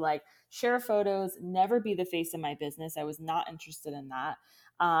wanted to like share photos, never be the face of my business. I was not interested in that.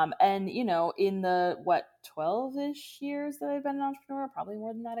 And in the 12-ish years that I've been an entrepreneur, probably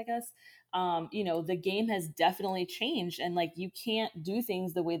more than that, I guess. you know, the game has definitely changed, and like you can't do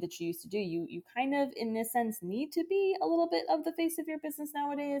things the way that you used to do. You kind of, in a sense, need to be a little bit of the face of your business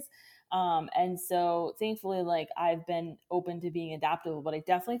nowadays. And so thankfully, like I've been open to being adaptable, but I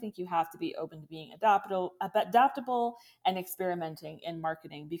definitely think you have to be open to being adaptable and experimenting in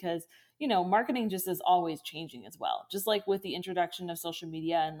marketing, because, you know, marketing just is always changing as well. Just like with the introduction of social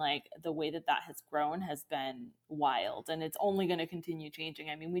media, and like the way that that has grown has been wild, and it's only going to continue changing.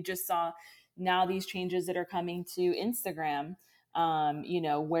 I mean, we just saw now these changes that are coming to Instagram, you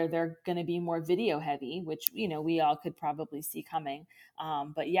know, where they're going to be more video heavy, which, you know, we all could probably see coming.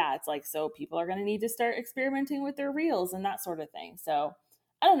 But yeah, it's like, so people are going to need to start experimenting with their reels and that sort of thing. So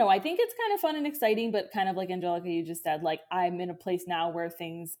I don't know. I think it's kind of fun and exciting, but kind of like Angelica, you just said, like, I'm in a place now where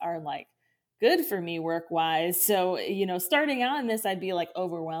things are like good for me work wise. So, you know, starting out in this, I'd be like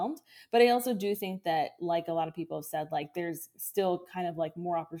overwhelmed. But I also do think that, like a lot of people have said, like there's still kind of like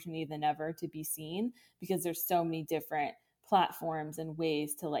more opportunity than ever to be seen, because there's so many different platforms and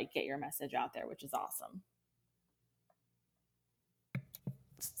ways to like get your message out there, which is awesome.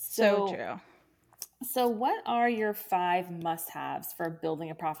 So true. So what are your 5 must-haves for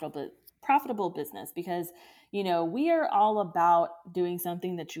building a profitable business? Because, you know, we are all about doing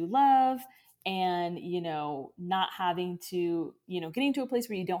something that you love, and, you know, not having to, you know, getting to a place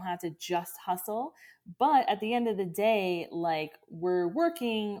where you don't have to just hustle. But at the end of the day, like, we're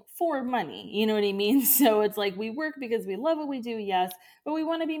working for money, you know what I mean? So it's like we work because we love what we do, yes, but we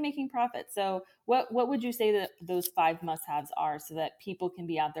want to be making profit. So what would you say that those 5 must-haves are, so that people can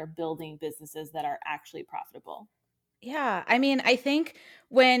be out there building businesses that are actually profitable? Yeah. I mean, I think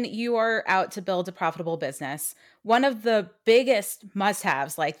when you are out to build a profitable business, one of the biggest must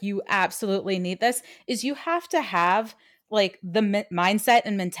haves, like you absolutely need this, is you have to have like the mindset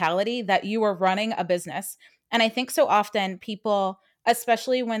and mentality that you are running a business. And I think so often people,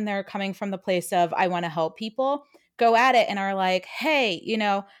 especially when they're coming from the place of, I want to help people, go at it and are like, hey, you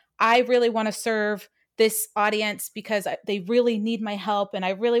know, I really want to serve this audience because they really need my help and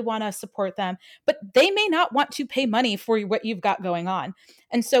I really want to support them, but they may not want to pay money for what you've got going on.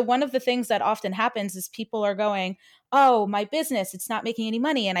 And so one of the things that often happens is people are going, oh, my business, it's not making any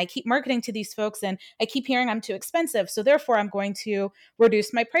money. And I keep marketing to these folks and I keep hearing I'm too expensive. So therefore I'm going to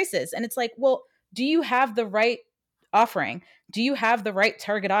reduce my prices. And it's like, well, do you have the right offering? Do you have the right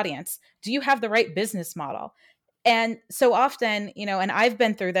target audience? Do you have the right business model? And so often, you know, and I've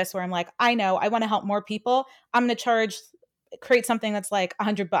been through this where I'm like, I know I want to help more people. I'm going to create something that's like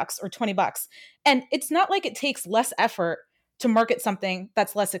 $100 or $20. And it's not like it takes less effort to market something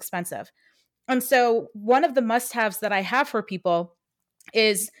that's less expensive. And so one of the must-haves that I have for people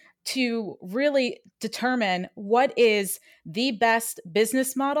is to really determine what is the best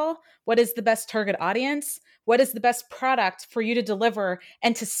business model, what is the best target audience, what is the best product for you to deliver,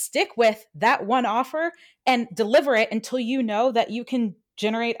 and to stick with that one offer and deliver it until you know that you can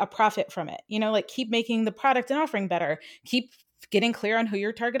generate a profit from it. You know, like keep making the product and offering better, keep getting clear on who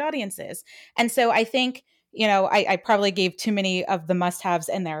your target audience is. And so I think, you know, I probably gave too many of the must-haves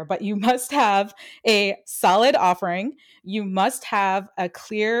in there, but you must have a solid offering. You must have a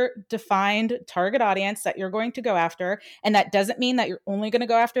clear, defined target audience that you're going to go after. And that doesn't mean that you're only going to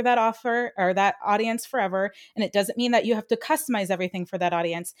go after that offer or that audience forever. And it doesn't mean that you have to customize everything for that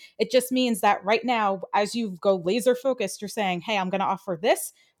audience. It just means that right now, as you go laser focused, you're saying, hey, I'm going to offer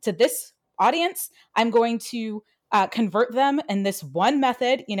this to this audience. I'm going to convert them in this one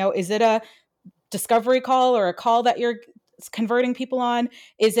method. You know, is it a discovery call or a call that you're converting people on?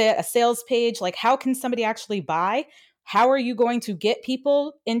 Is it a sales page? Like, how can somebody actually buy? How are you going to get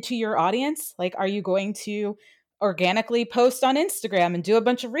people into your audience? Like, are you going to organically post on Instagram and do a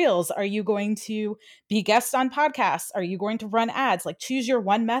bunch of reels? Are you going to be guests on podcasts? Are you going to run ads? Like, choose your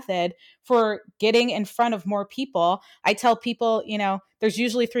one method for getting in front of more people. I tell people, you know, there's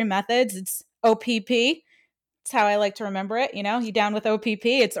usually 3 methods. It's OPP. It's how I like to remember it. You know, you down with OPP?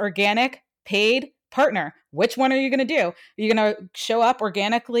 It's organic, paid, partner. Which one are you going to do? Are you going to show up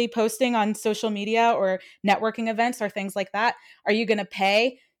organically posting on social media or networking events or things like that? Are you going to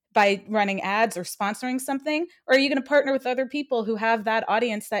pay by running ads or sponsoring something? Or are you going to partner with other people who have that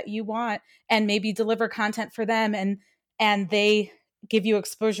audience that you want and maybe deliver content for them and they give you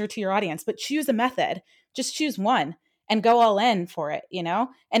exposure to your audience? But choose a method. Just choose one and go all in for it, you know?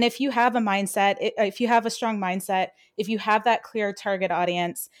 And if you have a mindset, if you have a strong mindset, if you have that clear target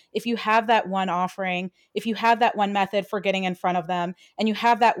audience, if you have that one offering, if you have that one method for getting in front of them, and you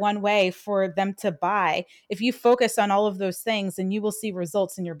have that one way for them to buy, if you focus on all of those things, then you will see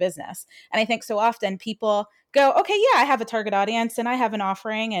results in your business. And I think so often people go, okay, yeah, I have a target audience and I have an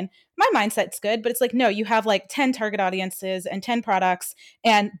offering and my mindset's good. But it's like, no, you have like 10 target audiences and 10 products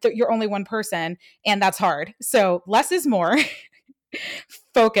and you're only one person. And that's hard. So less is more.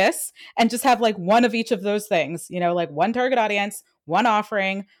 Focus and just have like one of each of those things, like one target audience, one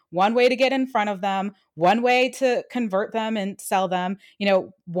offering, one way to get in front of them, one way to convert them and sell them,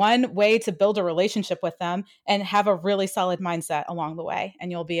 one way to build a relationship with them, and have a really solid mindset along the way,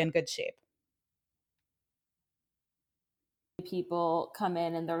 and you'll be in good shape. People come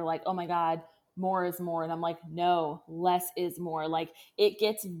in and they're like, oh my God, more is more. And I'm like, no, less is more. Like, it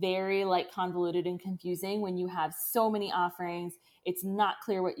gets very like convoluted and confusing when you have so many offerings. It's not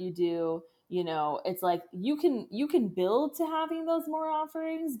clear what you do. It's like you can build to having those more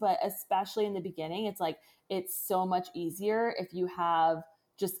offerings, but especially in the beginning, it's like it's so much easier if you have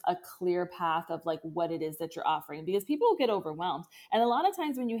just a clear path of like what it is that you're offering, because people get overwhelmed. And a lot of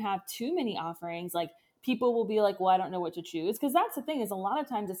times when you have too many offerings, like people will be like, well, I don't know what to choose. Because that's the thing, is a lot of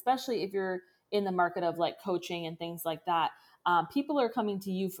times, especially if you're in the market of like coaching and things like that, people are coming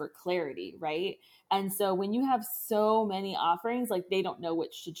to you for clarity, right? And so when you have so many offerings, like they don't know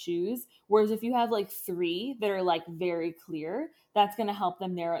which to choose. Whereas if you have like 3 that are like very clear, that's going to help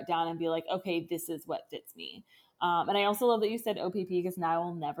them narrow it down and be like, okay, this is what fits me. And I also love that you said OPP, because now I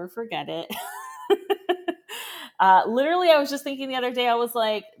will never forget it. Literally, I was just thinking the other day, I was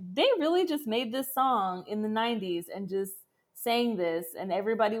like, they really just made this song in the 90s and just sang this, and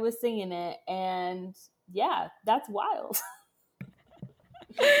everybody was singing it. And yeah, that's wild.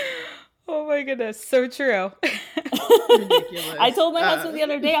 Oh my goodness, so true. Ridiculous. I told my husband the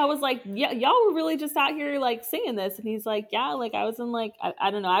other day, I was like, yeah, y'all were really just out here like singing this. And he's like, yeah, like I was in like,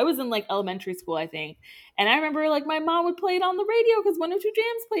 I don't know, I was in like elementary school, I think. And I remember like my mom would play it on the radio because 102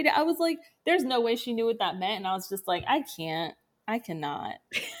 Jams played it. I was like, there's no way she knew what that meant. And I was just like, I cannot.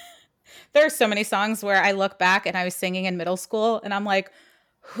 There are so many songs where I look back and I was singing in middle school and I'm like,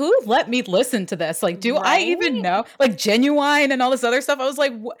 who let me listen to this? Like, do I even know? Like Genuine and all this other stuff. I was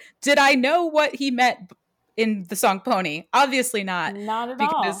like, did I know what he meant in the song Pony? Obviously not. Not at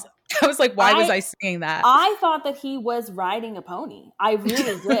all. I was like, why was I singing that? I thought that he was riding a pony. I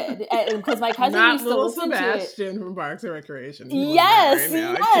really did. Because my cousin used to listen Sebastian to it. Sebastian from Parks and Recreation. Yes,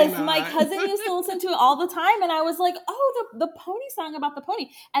 yes. My cousin used to listen to it all the time. And I was like, oh, the pony song about the pony.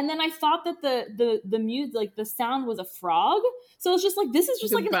 And then I thought that the music, like the sound was a frog. So it's just like, this is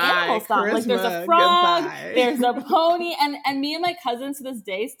just like an animal song. Charisma, like there's a frog, there's a pony. And me and my cousins to this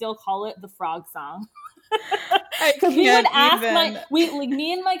day still call it the frog song. Because we would ask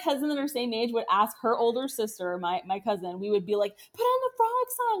me and my cousin that are same age would ask her older sister, my cousin, we would be like, put on the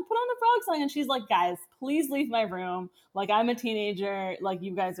frog song. And she's like, guys, please leave my room. Like, I'm a teenager. Like,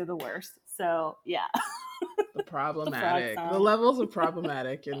 you guys are the worst. So yeah. The levels of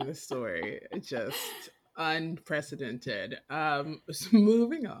problematic in this story, just unprecedented.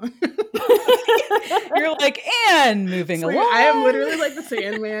 Moving on. You're like, and moving along. I am literally like the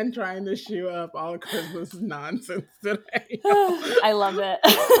Sandman trying to shoe up all Christmas nonsense today. I love it.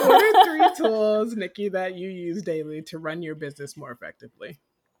 What are 3 tools, Nikki, that you use daily to run your business more effectively?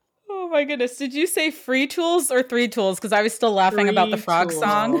 Oh my goodness. Did you say free tools or 3 tools? Because I was still laughing about the frog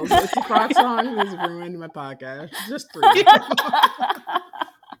song. It's the frog song has ruined my podcast. Just 3.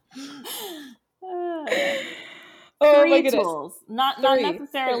 Oh my goodness. Tools. Not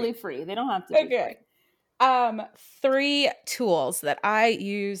necessarily free. They don't have to be free. 3 tools that I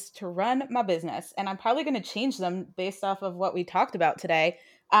use to run my business, and I'm probably going to change them based off of what we talked about today.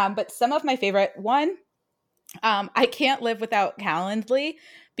 But some of my favorite, one, I can't live without Calendly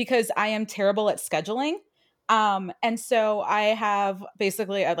because I am terrible at scheduling. And so I have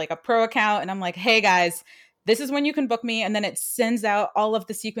basically like a pro account, and I'm like, hey guys, this is when you can book me. And then it sends out all of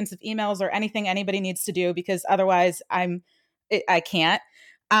the sequence of emails or anything anybody needs to do, because otherwise I can't.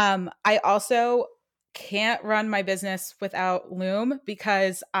 I also can't run my business without Loom,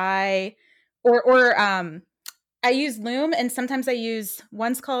 because I use Loom, and sometimes I use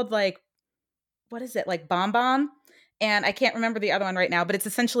one's called like, what is it? Like BombBomb. And I can't remember the other one right now, but it's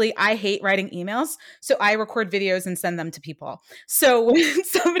essentially, I hate writing emails. So I record videos and send them to people. So when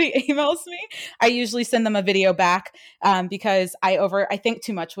somebody emails me, I usually send them a video back, because I think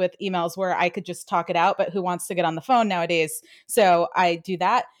too much with emails where I could just talk it out, but who wants to get on the phone nowadays? So I do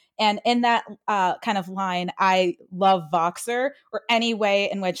that. And in that kind of line, I love Voxer, or any way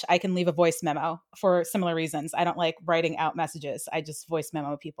in which I can leave a voice memo for similar reasons. I don't like writing out messages. I just voice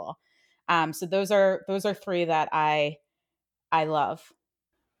memo people. So those are 3 that I love.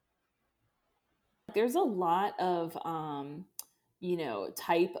 There's a lot of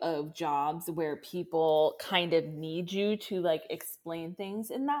type of jobs where people kind of need you to like explain things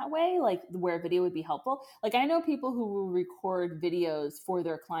in that way, like where video would be helpful. Like I know people who will record videos for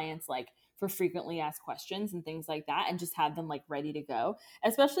their clients, like for frequently asked questions and things like that, and just have them like ready to go,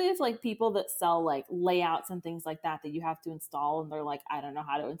 especially if like people that sell like layouts and things like that you have to install and they're like, I don't know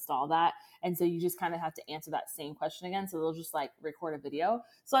how to install that. And so you just kind of have to answer that same question again. So they'll just like record a video.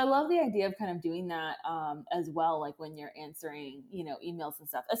 So I love the idea of kind of doing that as well, like when you're answering, emails and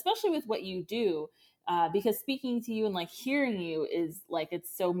stuff, especially with what you do, because speaking to you and like hearing you is like,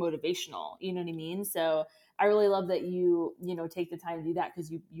 it's so motivational, you know what I mean? So I really love that you take the time to do that, because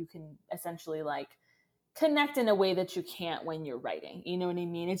you can essentially like connect in a way that you can't when you're writing. You know what I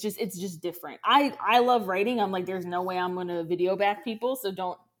mean? It's just different. I love writing. I'm like, there's no way I'm going to video back people. So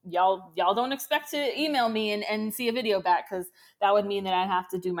y'all don't expect to email me and see a video back, because that would mean that I'd have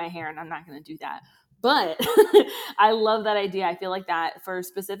to do my hair, and I'm not going to do that. But I love that idea. I feel like that for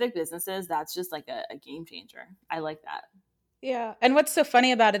specific businesses, that's just like a game changer. I like that. Yeah. And what's so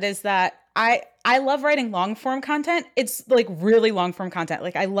funny about it is that I love writing long form content. It's like really long form content.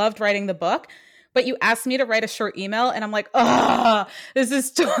 Like I loved writing the book, but you asked me to write a short email and I'm like, oh, this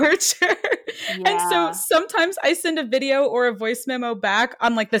is torture. Yeah. And so sometimes I send a video or a voice memo back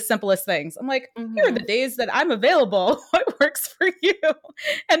on like the simplest things. I'm like, here are the days that I'm available. What works for you?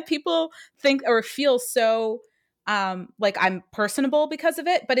 And people think or feel so like I'm personable because of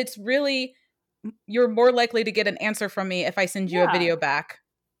it, but it's really, you're more likely to get an answer from me if I send you a video back,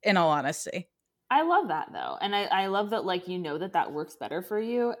 in all honesty. I love that though. And I love that, like, that works better for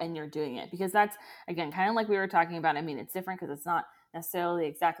you and you're doing it, because that's, again, kind of like we were talking about. I mean, it's different because it's not necessarily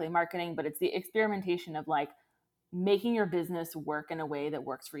exactly marketing, but it's the experimentation of like making your business work in a way that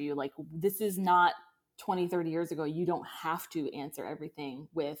works for you. Like this is not 20, 30 years ago. You don't have to answer everything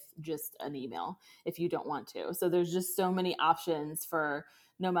with just an email if you don't want to. So there's just so many options for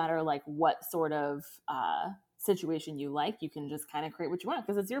no matter like what sort of situation you like, you can just kind of create what you want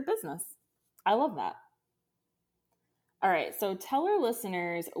because it's your business. I love that. All right. So tell our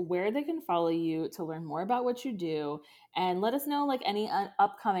listeners where they can follow you to learn more about what you do, and let us know like any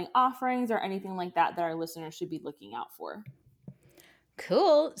upcoming offerings or anything like that our listeners should be looking out for.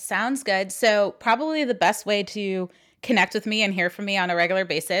 Cool. Sounds good. So probably the best way to connect with me and hear from me on a regular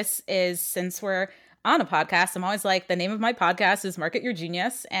basis is, since we're on a podcast, I'm always like, the name of my podcast is Market Your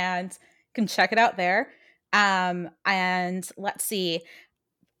Genius, and you can check it out there. And let's see,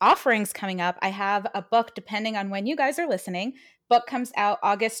 offerings coming up. I have a book, depending on when you guys are listening. Book comes out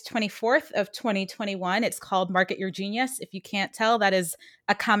August 24th of 2021. It's called Market Your Genius. If you can't tell, that is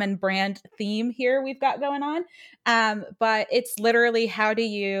a common brand theme here we've got going on. But it's literally, how do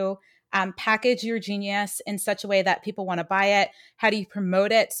you package your genius in such a way that people want to buy it? How do you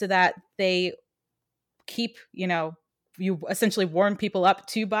promote it so that they keep, you essentially warm people up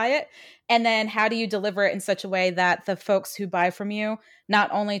to buy it? And then how do you deliver it in such a way that the folks who buy from you not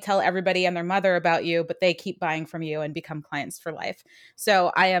only tell everybody and their mother about you, but they keep buying from you and become clients for life?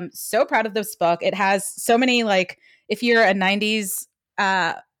 So I am so proud of this book. It has so many, like, if you're a 90s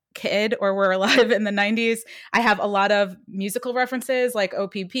kid or were alive in the 90s, I have a lot of musical references like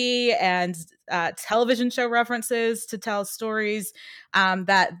OPP and television show references to tell stories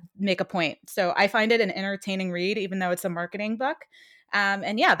that make a point. So I find it an entertaining read, even though it's a marketing book.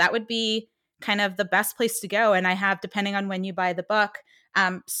 And yeah, that would be kind of the best place to go. And I have, depending on when you buy the book,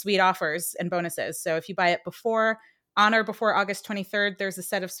 sweet offers and bonuses. So if you buy it on or before August 23rd, there's a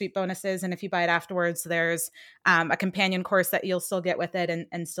set of sweet bonuses. And if you buy it afterwards, there's a companion course that you'll still get with it,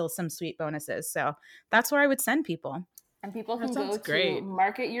 and still some sweet bonuses. So that's where I would send people. And people can go to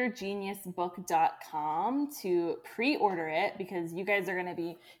marketyourgeniusbook.com to pre-order it, because you guys are going to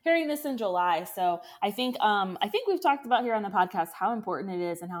be hearing this in July. So I think we've talked about here on the podcast how important it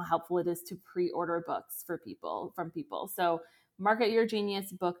is and how helpful it is to pre-order books from people. So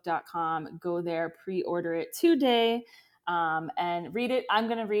marketyourgeniusbook.com, go there, pre-order it today, and read it. I'm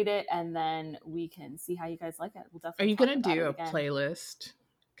going to read it, and then we can see how you guys like it. We'll definitely. Are you going to do a playlist?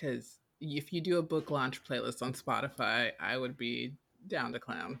 Because if you do a book launch playlist on Spotify, I would be down to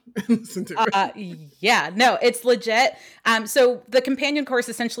clown. Listen to it. Yeah, no, it's legit. So the companion course,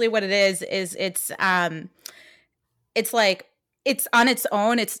 essentially what it is it's like, it's on its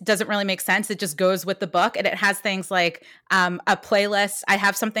own. It doesn't really make sense. It just goes with the book, and it has things like a playlist. I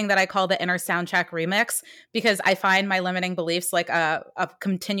have something that I call the inner soundtrack remix, because I find my limiting beliefs like a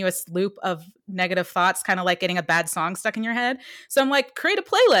continuous loop of negative thoughts, kind of like getting a bad song stuck in your head. So I'm like, create a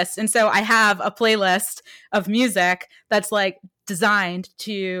playlist. And so I have a playlist of music that's like designed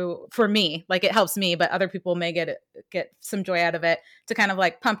for me, like it helps me, but other people may get some joy out of it, to kind of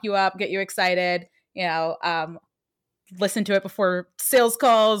like pump you up, get you excited, listen to it before sales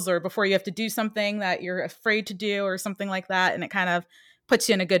calls or before you have to do something that you're afraid to do or something like that. And it kind of puts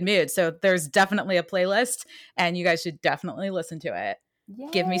you in a good mood. So there's definitely a playlist and you guys should definitely listen to it. Yay.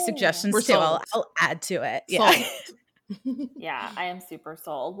 Give me suggestions too. I'll add to it. Yeah. Yeah, I am super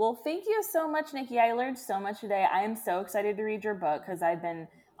sold. Well, thank you so much, Nikki. I learned so much today. I am so excited to read your book because I've been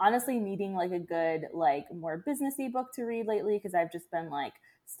honestly needing like a good, like more businessy book to read lately because I've just been like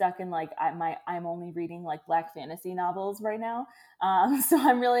stuck in like I'm only reading like Black fantasy novels right now. So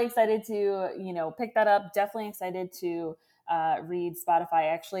I'm really excited to, you know, pick that up. Definitely excited to read Spotify. I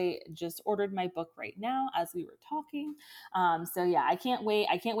actually just ordered my book right now as we were talking. So yeah, I can't wait.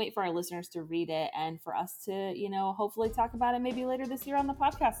 I can't wait for our listeners to read it and for us to, you know, hopefully talk about it maybe later this year on the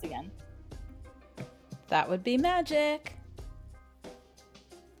podcast again. That would be magic.